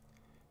blade.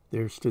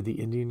 There stood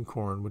the Indian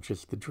corn with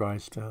just the dry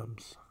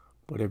stems,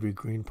 but every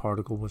green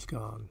particle was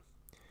gone.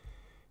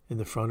 In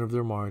the front of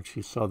their march,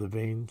 you saw the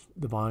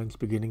vines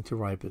beginning to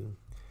ripen,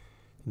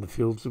 and the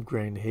fields of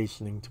grain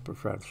hastening to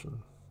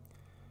perfection.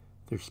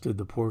 There stood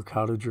the poor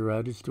cottager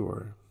at his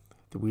door.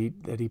 The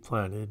wheat that he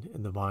planted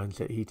and the vines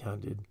that he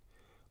tended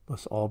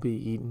must all be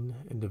eaten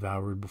and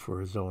devoured before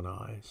his own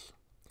eyes.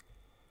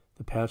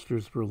 The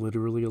pastures were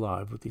literally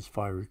alive with these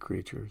fiery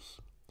creatures.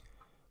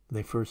 When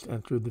they first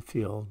entered the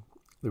field,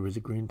 there was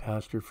a green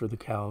pasture for the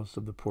cows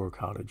of the poor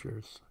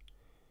cottagers.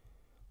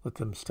 Let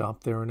them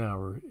stop there an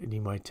hour, and he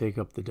might take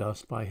up the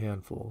dust by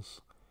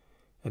handfuls,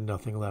 and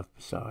nothing left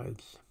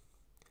besides.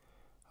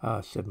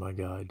 Ah, said my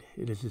God,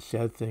 it is a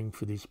sad thing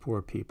for these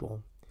poor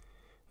people.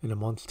 In a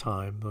month's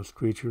time, those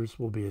creatures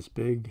will be as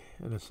big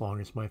and as long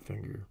as my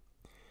finger.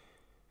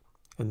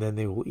 And then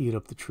they will eat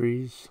up the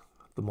trees,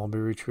 the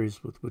mulberry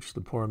trees with which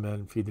the poor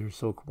men feed their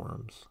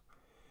silkworms,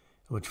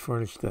 and which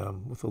furnish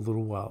them with a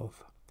little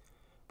wealth.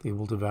 They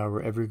will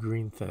devour every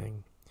green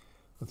thing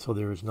until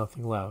there is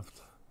nothing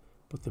left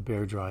but the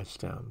bare dry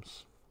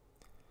stems.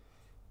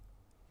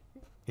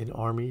 In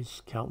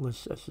armies,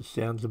 countless as the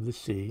sands of the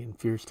sea and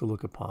fierce to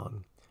look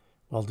upon,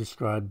 well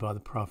described by the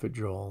prophet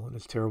Joel in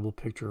his terrible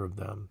picture of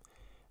them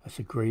as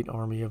a great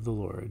army of the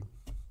Lord.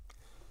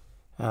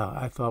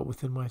 I thought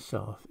within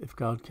myself, if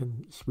God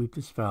can sweep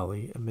this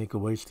valley and make a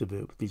waste of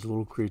it with these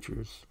little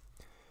creatures,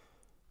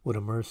 what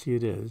a mercy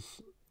it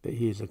is that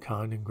he is a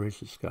kind and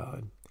gracious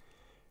God,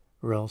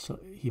 or else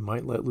he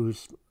might let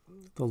loose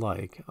the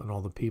like on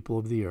all the people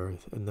of the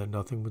earth, and then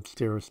nothing would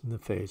stare us in the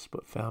face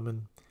but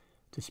famine,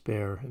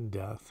 despair, and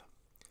death.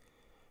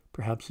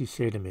 Perhaps you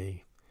say to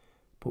me,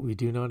 but we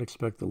do not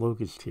expect the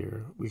locust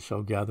here. We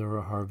shall gather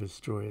our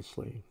harvest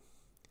joyously.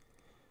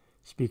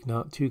 Speak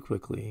not too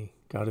quickly.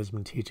 God has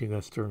been teaching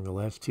us during the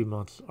last 2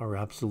 months our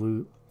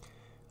absolute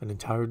and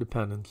entire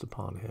dependence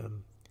upon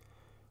him.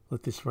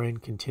 Let this rain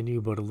continue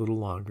but a little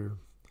longer.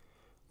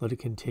 Let it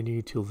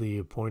continue till the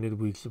appointed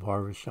weeks of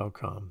harvest shall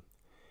come.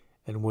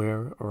 And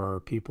where are our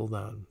people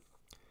then?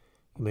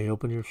 You may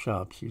open your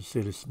shops, you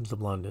citizens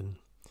of London,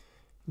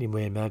 and you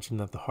may imagine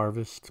that the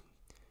harvest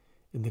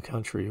in the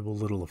country will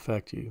little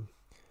affect you.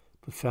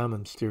 But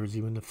famine stares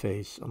you in the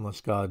face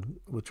unless God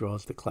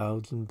withdraws the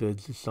clouds and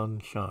bids the sun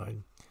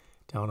shine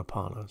down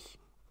upon us.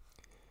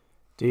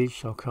 Days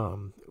shall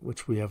come,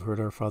 which we have heard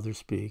our fathers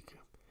speak,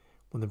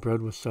 when the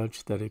bread was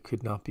such that it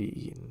could not be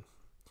eaten,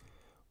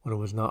 when it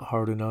was not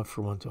hard enough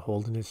for one to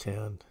hold in his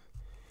hand,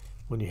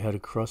 when you had a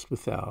crust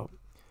without,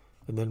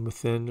 and then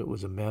within it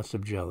was a mass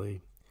of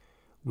jelly,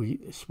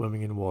 wheat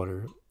swimming in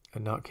water,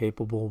 and not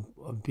capable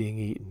of being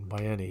eaten by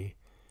any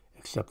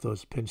except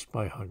those pinched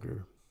by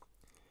hunger.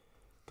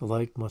 The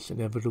like must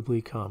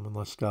inevitably come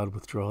unless God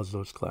withdraws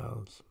those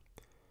clouds.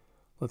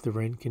 Let the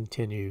rain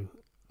continue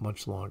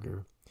much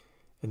longer,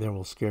 and there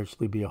will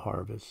scarcely be a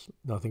harvest,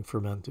 nothing for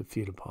men to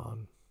feed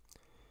upon.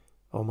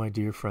 Oh, my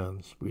dear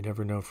friends, we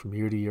never know from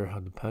year to year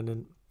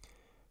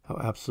how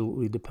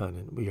absolutely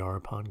dependent we are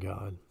upon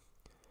God.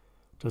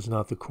 Does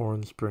not the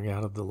corn spring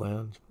out of the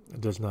land,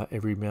 and does not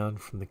every man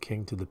from the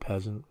king to the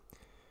peasant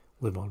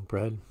live on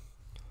bread?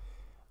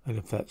 And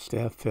if that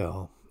staff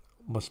fail,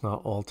 must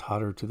not all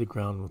totter to the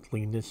ground with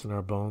leanness in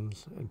our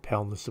bones and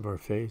paleness of our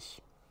face?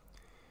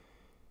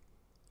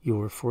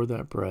 You are for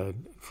that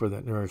bread, for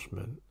that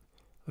nourishment,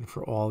 and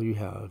for all you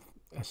have,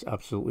 as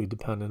absolutely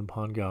dependent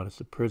upon God as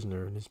a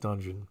prisoner in his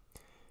dungeon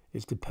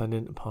is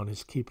dependent upon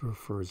his keeper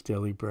for his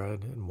daily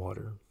bread and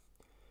water.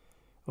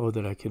 Oh,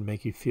 that I could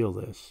make you feel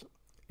this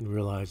and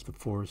realize the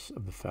force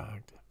of the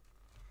fact.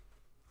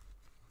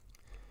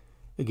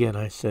 Again,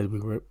 I said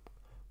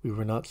we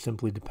were not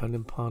simply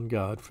dependent upon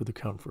God for the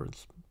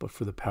comforts, but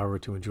for the power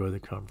to enjoy the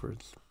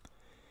comforts.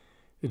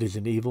 It is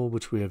an evil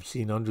which we have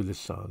seen under the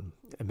sun,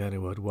 a man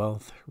who had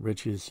wealth,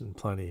 riches, and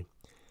plenty,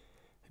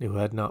 and who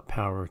had not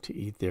power to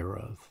eat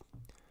thereof.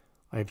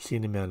 I have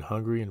seen a man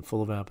hungry and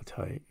full of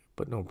appetite,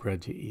 but no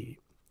bread to eat.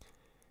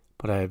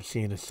 But I have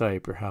seen a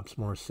sight perhaps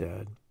more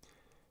sad,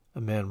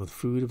 a man with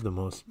food of the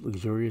most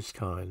luxurious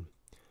kind,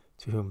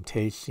 to whom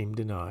taste seemed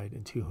denied,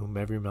 and to whom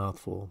every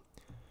mouthful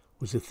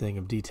was a thing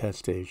of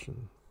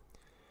detestation.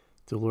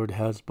 The Lord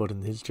has but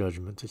in his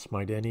judgment to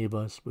smite any of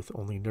us with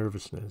only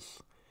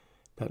nervousness,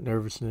 that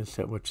nervousness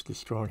at which the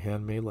strong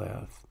hand may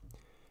laugh,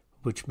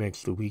 which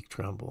makes the weak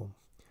tremble,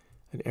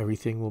 and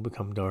everything will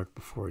become dark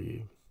before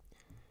you.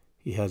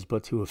 He has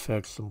but to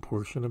affect some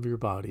portion of your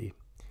body,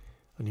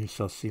 and you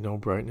shall see no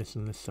brightness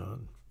in the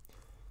sun.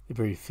 The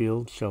very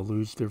fields shall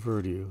lose their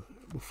verdure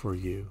before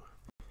you.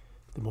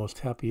 The most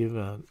happy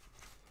event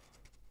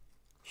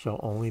shall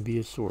only be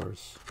a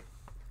source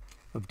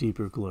of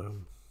deeper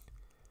gloom.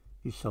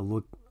 You shall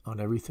look on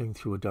everything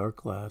through a dark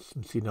glass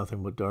and see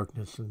nothing but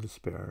darkness and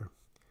despair.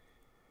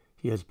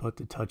 He has but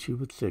to touch you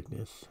with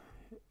sickness,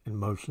 and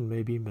motion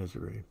may be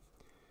misery,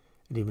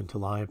 and even to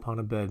lie upon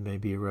a bed may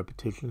be a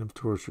repetition of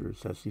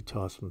tortures as you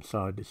toss from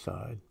side to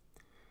side.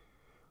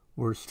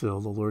 Worse still,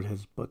 the Lord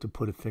has but to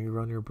put a finger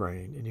on your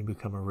brain, and you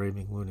become a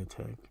raving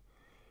lunatic,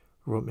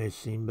 or what may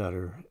seem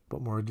better,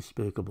 but more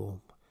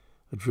despicable,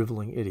 a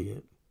driveling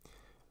idiot.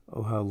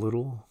 Oh, how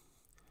little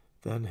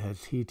then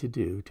has he to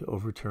do to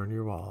overturn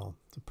your wall,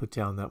 to put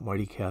down that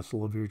mighty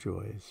castle of your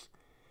joys,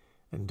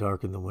 and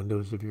darken the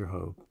windows of your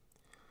hope.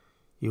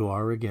 You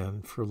are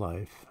again, for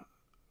life,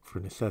 for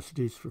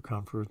necessities, for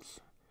comforts,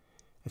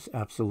 as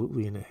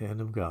absolutely in the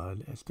hand of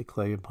God as the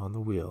clay upon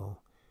the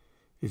wheel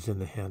is in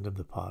the hand of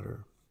the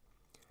potter.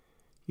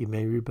 You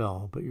may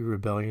rebel, but your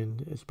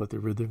rebellion is but the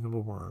writhing of a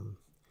worm.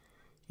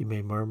 You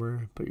may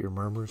murmur, but your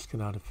murmurs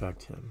cannot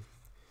affect him.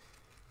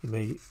 You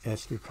may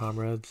ask your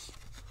comrades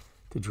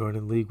to join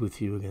in league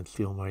with you against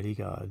the Almighty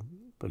God,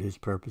 but his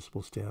purpose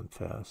will stand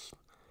fast,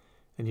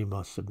 and you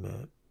must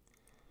submit.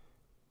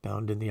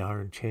 Bound in the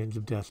iron chains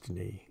of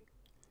destiny,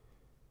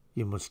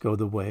 you must go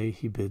the way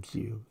he bids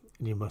you,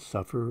 and you must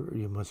suffer or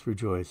you must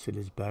rejoice at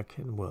his beck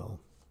and will.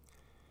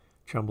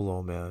 Tremble,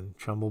 O man,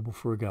 tremble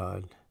before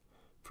God,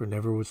 for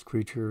never was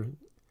creature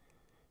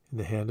in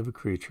the hand of a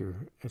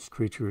creature as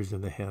creature is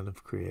in the hand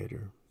of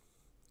Creator.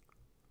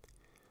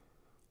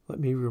 Let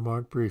me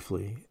remark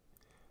briefly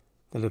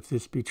that if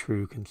this be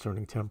true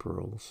concerning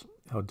temporals,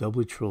 how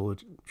doubly true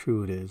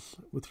it is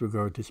with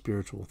regard to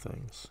spiritual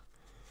things.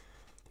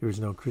 There is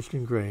no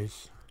Christian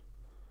grace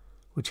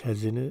which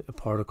has in it a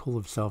particle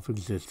of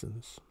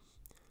self-existence.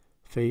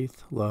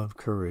 Faith, love,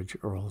 courage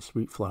are all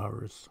sweet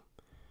flowers,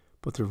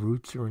 but the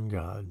roots are in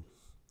God.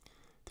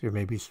 There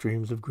may be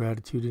streams of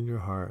gratitude in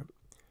your heart,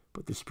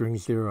 but the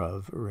springs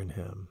thereof are in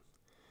Him.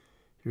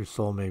 Your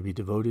soul may be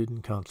devoted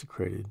and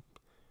consecrated,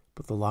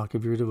 but the lock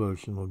of your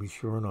devotion will be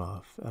shorn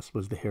off, as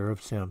was the hair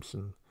of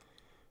Samson,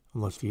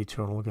 unless the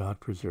eternal God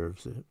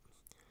preserves it.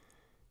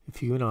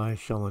 If you and I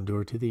shall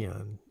endure to the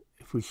end,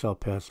 if we shall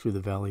pass through the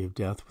valley of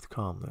death with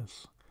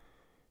calmness,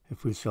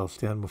 if we shall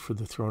stand before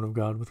the throne of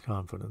God with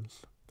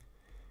confidence,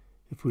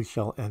 if we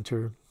shall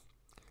enter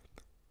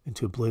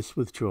into bliss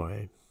with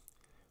joy,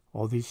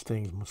 all these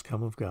things must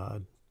come of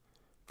God,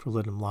 for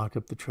let Him lock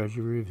up the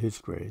treasury of His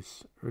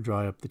grace, or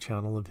dry up the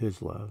channel of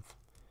His love.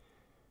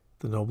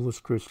 The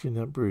noblest Christian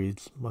that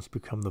breathes must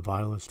become the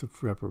vilest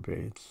of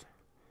reprobates,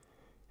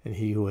 and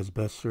he who has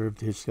best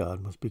served his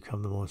God must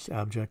become the most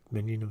abject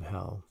minion of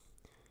hell.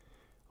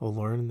 O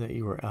learn that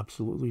you are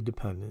absolutely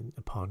dependent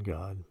upon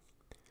God.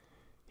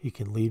 He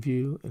can leave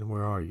you, and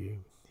where are you?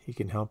 He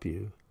can help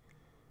you,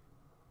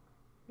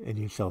 and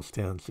you shall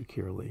stand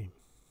securely.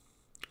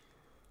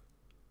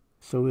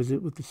 So is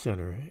it with the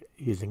sinner.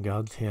 He is in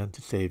God's hand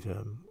to save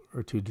him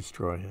or to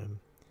destroy him.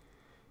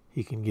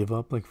 He can give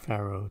up like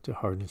Pharaoh to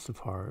hardness of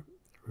heart,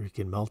 or he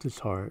can melt his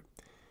heart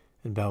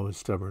and bow his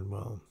stubborn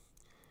will.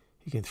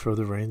 He can throw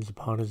the reins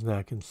upon his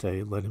neck and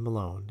say, "Let him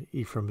alone,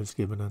 Ephraim is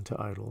given unto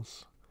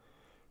idols."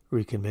 Or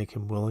he can make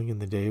him willing in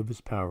the day of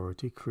his power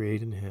to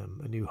create in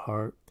him a new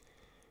heart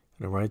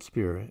and a right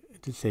spirit,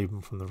 and to save him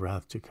from the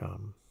wrath to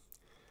come.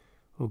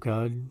 O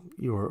God,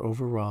 you are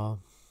over all,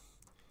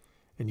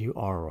 and you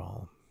are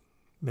all.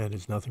 Man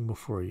is nothing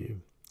before you.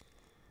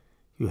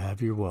 You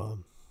have your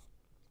will.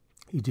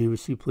 You do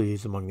as you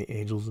please among the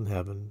angels in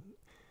heaven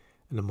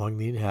and among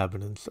the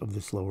inhabitants of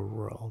this lower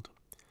world.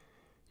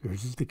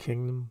 Yours is the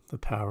kingdom, the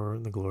power,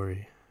 and the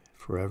glory,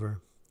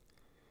 forever.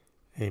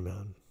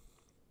 Amen.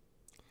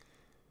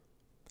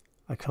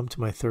 I come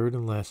to my third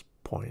and last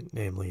point,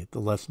 namely, the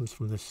lessons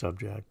from this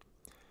subject.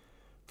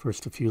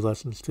 First, a few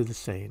lessons to the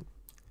saint,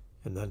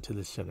 and then to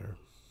the sinner.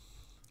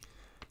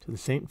 To the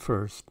saint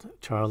first,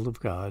 child of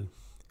God,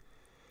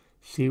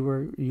 see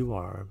where you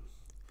are.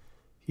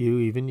 You,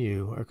 even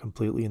you, are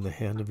completely in the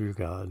hand of your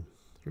God.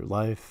 Your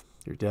life,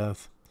 your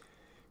death,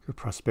 your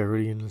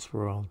prosperity in this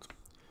world,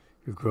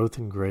 your growth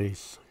in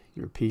grace,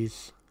 your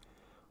peace,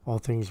 all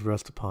things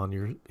rest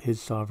upon His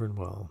sovereign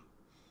will.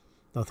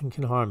 Nothing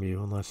can harm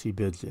you unless He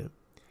bids it.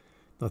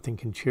 Nothing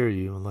can cheer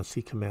you unless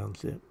He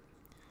commands it.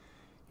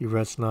 You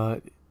rest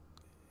not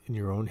in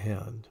your own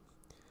hand.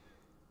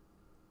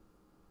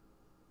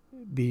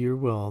 Be your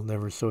will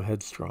never so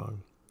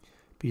headstrong.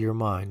 Be your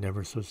mind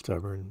never so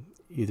stubborn.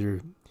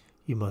 Either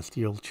you must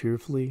yield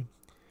cheerfully,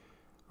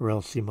 or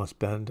else you must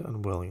bend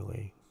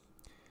unwillingly.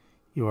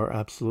 You are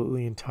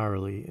absolutely,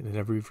 entirely, and in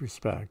every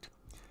respect,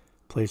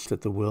 placed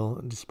at the will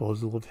and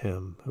disposal of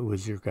Him who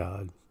is your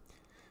God.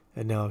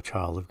 And now,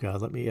 child of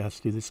God, let me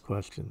ask you this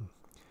question.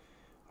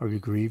 Are you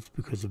grieved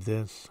because of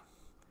this?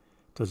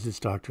 Does this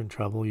doctrine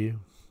trouble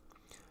you?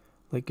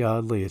 Let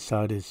God lay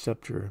aside His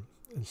scepter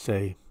and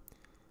say,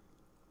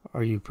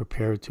 are you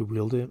prepared to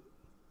wield it?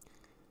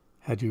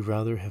 Had you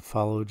rather have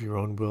followed your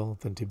own will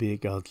than to be at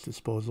God's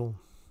disposal?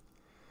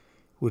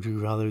 Would you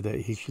rather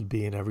that He should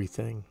be in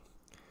everything,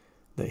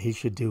 that He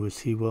should do as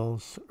He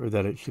wills, or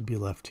that it should be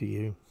left to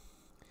you?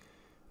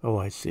 Oh,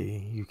 I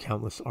see, you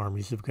countless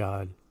armies of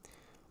God.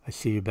 I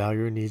see you bow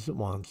your knees at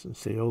once and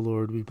say, O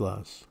Lord, we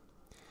bless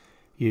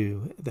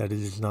you, that it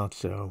is not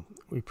so.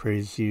 We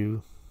praise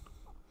you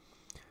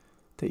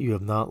that you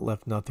have not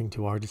left nothing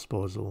to our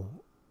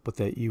disposal, but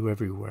that you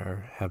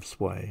everywhere have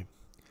sway.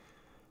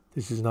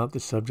 This is not the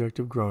subject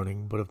of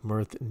groaning, but of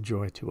mirth and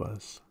joy to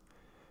us.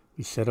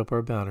 We set up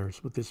our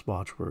banners with this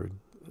watchword,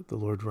 that the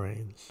Lord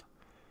reigns.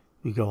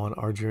 We go on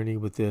our journey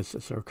with this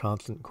as our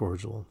constant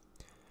cordial.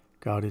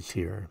 God is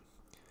here.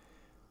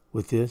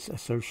 With this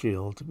as our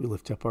shield, we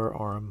lift up our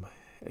arm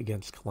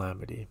against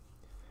calamity.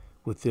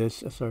 With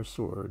this as our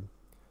sword,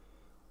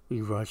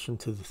 we rush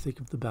into the thick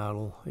of the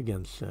battle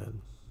against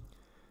sin.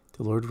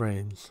 The Lord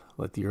reigns.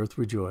 Let the earth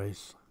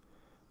rejoice.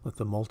 Let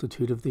the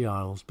multitude of the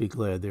isles be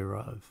glad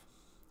thereof.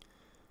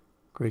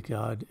 Great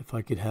God, if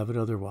I could have it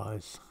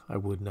otherwise, I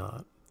would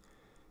not.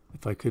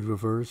 If I could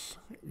reverse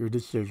your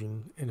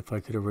decision, and if I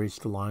could erase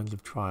the lines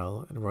of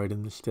trial and write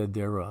in the stead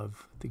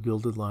thereof the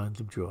gilded lines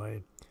of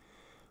joy,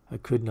 I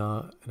could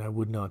not and I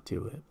would not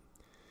do it.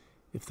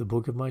 If the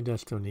book of my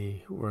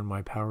destiny were in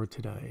my power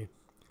today,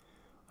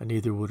 I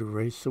neither would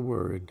erase a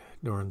word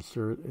nor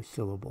insert a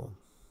syllable.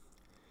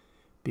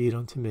 Be it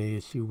unto me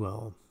as you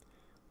will,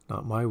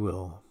 not my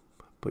will,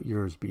 but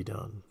yours be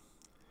done.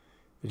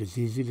 It is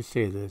easy to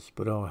say this,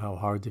 but oh, how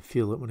hard to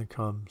feel it when it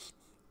comes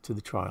to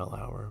the trial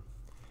hour,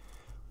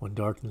 when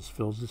darkness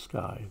fills the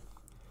sky,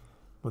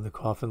 when the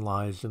coffin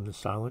lies in the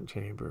silent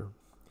chamber,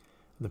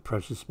 when the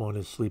precious one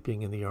is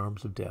sleeping in the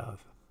arms of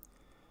death,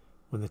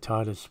 when the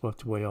tide has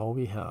swept away all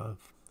we have,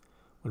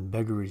 when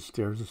beggary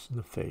stares us in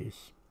the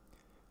face,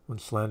 when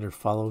slander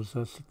follows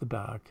us at the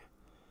back,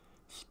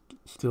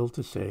 still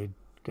to say,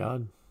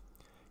 God,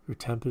 your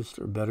tempests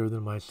are better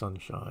than my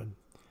sunshine,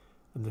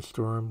 and the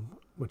storm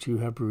which you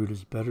have brewed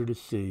is better to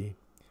see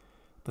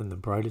than the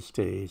brightest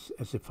days,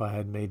 as if I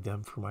had made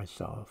them for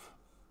myself.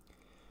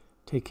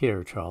 Take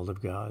care, child of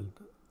God,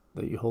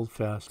 that you hold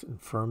fast and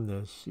firm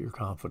this, your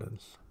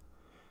confidence,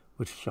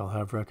 which shall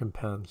have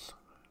recompense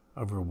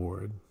of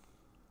reward.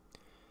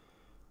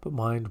 But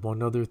mind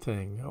one other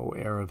thing, O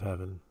heir of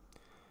heaven.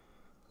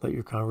 Let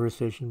your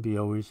conversation be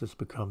always as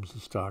becomes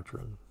this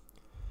doctrine.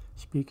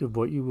 Speak of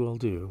what you will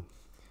do,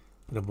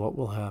 and of what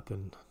will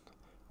happen,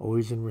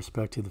 always in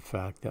respect to the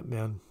fact that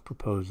man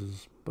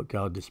proposes, but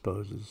God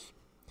disposes.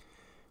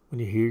 When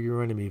you hear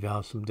your enemy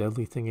vow some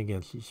deadly thing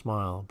against you,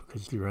 smile,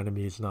 because your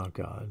enemy is not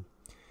God.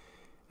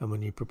 And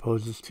when he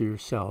proposes to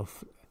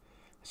yourself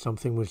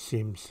something which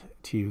seems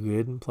to you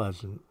good and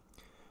pleasant,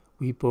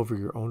 weep over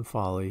your own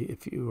folly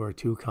if you are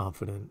too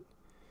confident,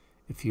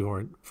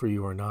 for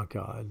you are not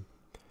God.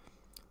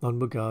 None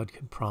but God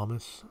can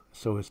promise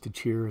so as to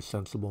cheer a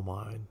sensible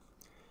mind.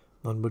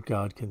 None but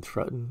God can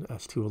threaten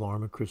as to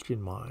alarm a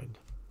Christian mind.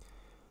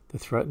 The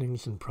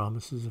threatenings and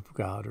promises of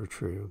God are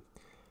true,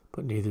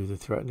 but neither the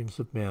threatenings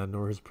of man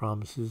nor his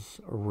promises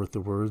are worth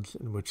the words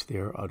in which they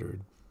are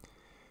uttered.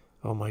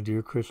 O my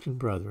dear Christian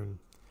brethren,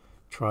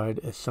 tried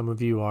as some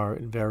of you are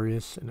in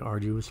various and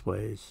arduous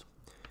ways,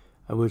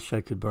 I wish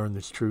I could burn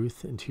this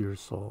truth into your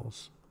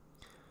souls.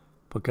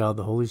 But God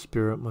the Holy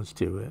Spirit must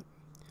do it.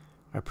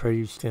 I pray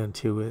you stand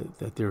to it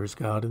that there is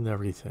God in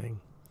everything,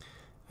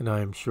 and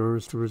I am sure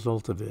as the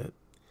result of it,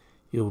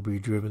 you will be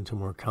driven to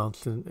more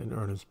constant and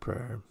earnest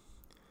prayer.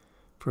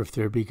 For if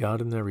there be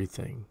God in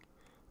everything,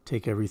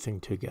 take everything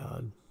to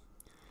God.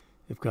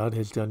 If God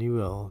has done you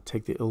ill,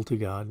 take the ill to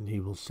God, and he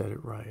will set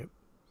it right.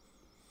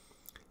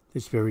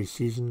 This very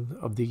season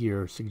of the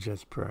year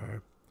suggests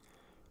prayer.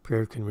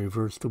 Prayer can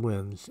reverse the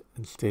winds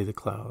and stay the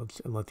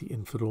clouds, and let the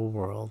infidel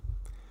world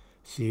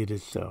see it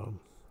is so.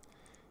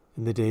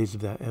 In the days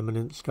of that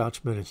eminent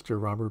Scotch minister,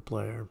 Robert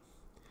Blair,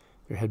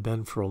 there had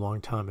been for a long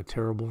time a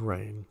terrible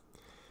rain,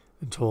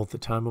 until at the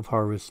time of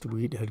harvest the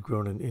wheat had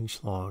grown an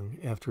inch long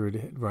after it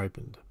had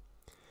ripened.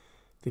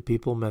 The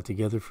people met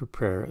together for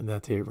prayer, and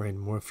that day it rained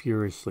more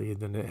furiously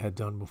than it had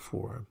done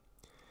before.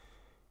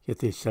 Yet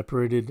they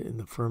separated in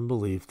the firm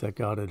belief that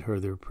God had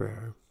heard their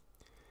prayer.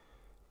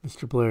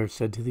 Mr. Blair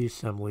said to the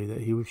assembly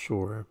that he was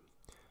sure,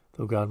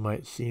 though God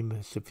might seem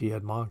as if he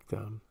had mocked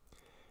them,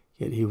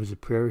 yet he was a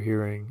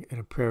prayer-hearing and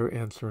a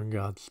prayer-answering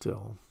God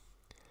still.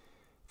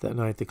 That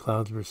night the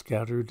clouds were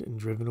scattered and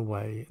driven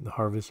away, and the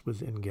harvest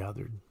was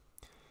ingathered.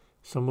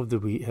 Some of the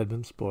wheat had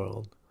been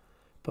spoiled,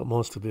 but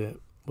most of it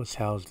was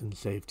housed in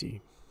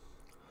safety.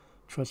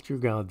 Trust your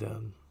God,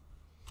 then.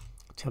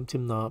 Tempt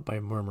him not by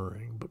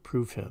murmuring, but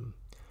prove him,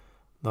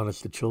 not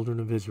as the children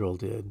of Israel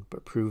did,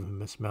 but prove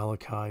him as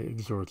Malachi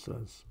exhorts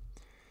us,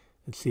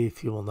 and see if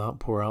he will not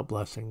pour out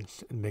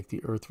blessings and make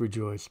the earth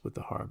rejoice with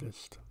the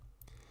harvest.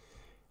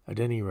 At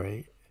any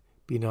rate,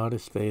 be not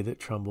as they that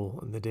tremble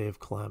in the day of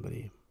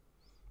calamity.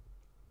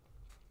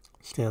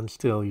 Stand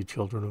still, you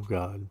children of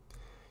God.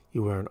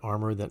 You wear an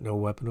armor that no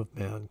weapon of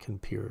man can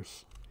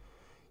pierce.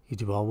 You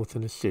dwell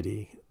within a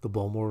city, the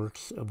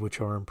bulwarks of which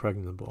are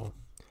impregnable.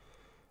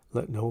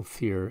 Let no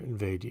fear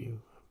invade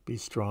you. Be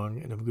strong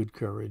and of good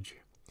courage.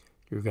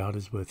 Your God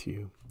is with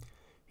you.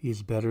 He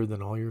is better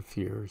than all your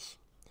fears.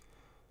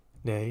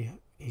 Nay,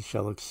 he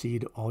shall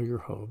exceed all your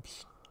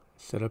hopes.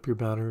 Set up your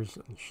banners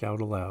and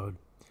shout aloud,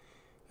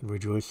 and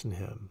rejoice in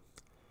him.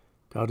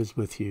 God is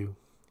with you,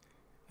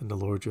 and the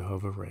Lord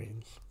Jehovah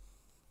reigns.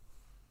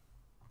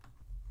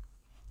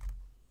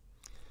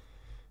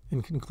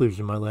 In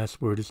conclusion, my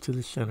last word is to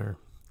the sinner.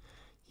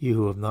 You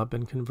who have not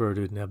been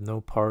converted and have no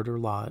part or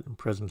lot in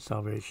present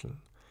salvation.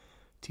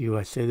 To you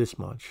I say this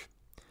much.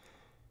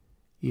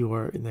 You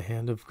are in the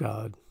hand of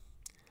God.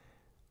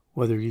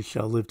 Whether you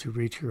shall live to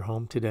reach your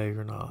home today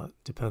or not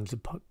depends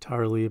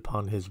entirely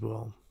upon his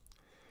will.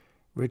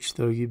 Rich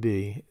though you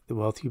be, the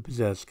wealth you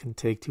possess can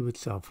take to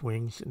itself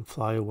wings and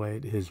fly away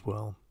at his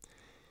will.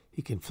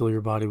 He can fill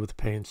your body with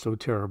pain so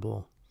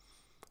terrible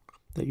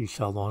that you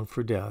shall long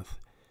for death,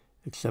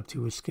 except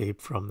to escape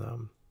from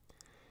them.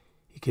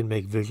 He can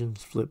make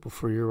visions flit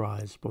before your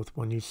eyes, both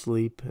when you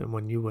sleep and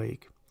when you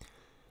wake,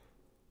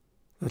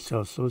 that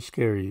shall so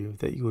scare you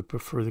that you would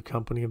prefer the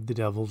company of the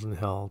devils in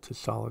hell to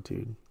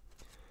solitude.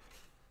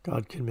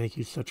 God can make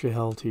you such a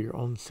hell to your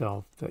own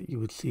self that you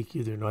would seek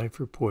either knife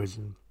or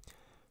poison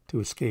to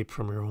escape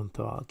from your own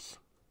thoughts.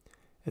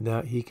 And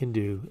that he can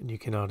do, and you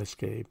cannot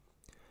escape.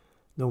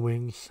 No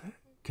wings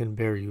can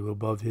bear you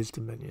above his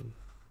dominion.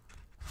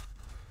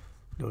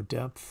 No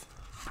depth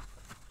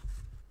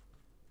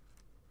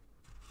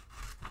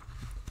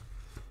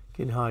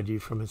can hide you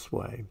from his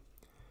way.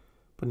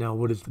 But now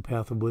what is the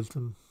path of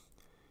wisdom?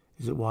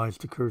 Is it wise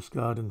to curse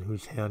God in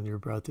whose hand your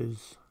breath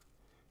is?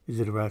 Is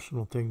it a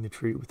rational thing to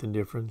treat with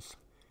indifference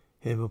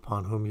him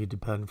upon whom you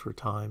depend for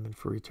time and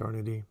for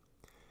eternity?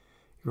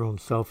 Your own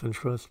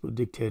self-interest would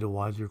dictate a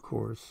wiser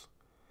course.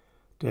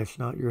 Dash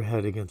not your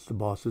head against the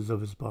bosses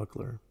of his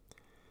buckler.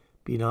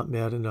 Be not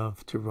mad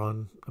enough to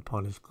run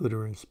upon his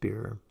glittering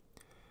spear.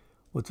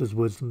 What does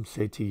wisdom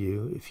say to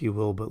you, if you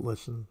will but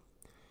listen?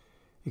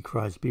 It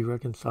cries, be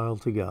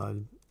reconciled to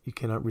God. You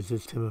cannot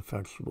resist him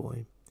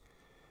effectually.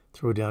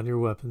 Throw down your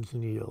weapons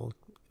and yield.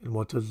 And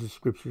what does the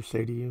scripture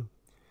say to you?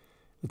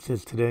 It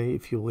says, today,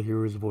 if you will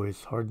hear his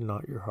voice, harden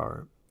not your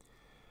heart.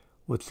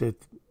 What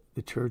saith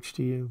the church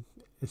to you?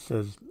 It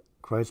says,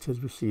 Christ has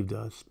received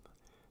us.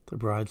 The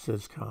bride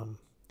says, come.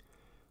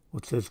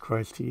 What says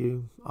Christ to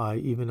you? I,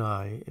 even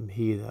I, am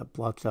he that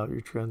blots out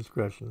your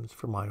transgressions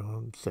for my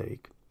own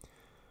sake.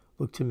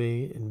 Look to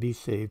me and be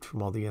saved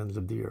from all the ends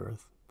of the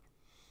earth.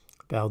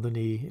 Bow the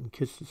knee and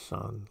kiss the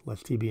Son,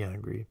 lest he be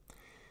angry,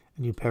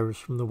 and you perish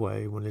from the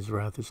way when his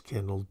wrath is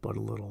kindled but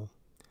a little.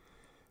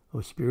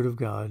 O Spirit of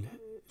God,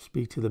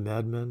 speak to the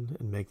madmen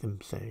and make them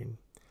sane.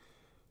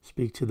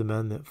 Speak to the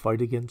men that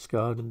fight against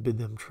God and bid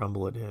them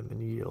tremble at him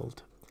and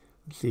yield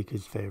and seek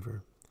his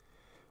favor.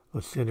 O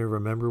sinner,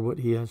 remember what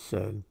he has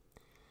said.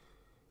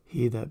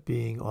 He that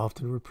being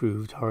often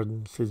reproved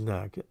hardens his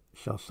neck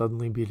shall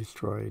suddenly be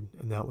destroyed,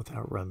 and that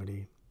without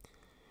remedy.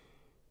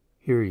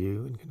 Hear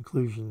you, in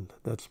conclusion,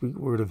 that sweet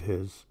word of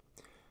his,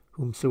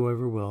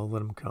 whomsoever will,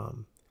 let him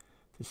come.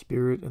 The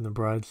Spirit and the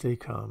bride say,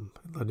 come.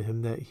 And let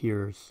him that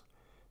hears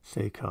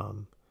say,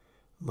 come.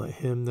 And let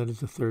him that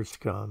is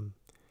athirst come.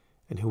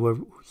 And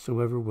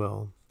whosoever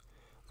will,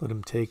 let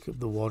him take of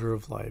the water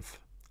of life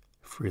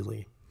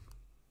freely.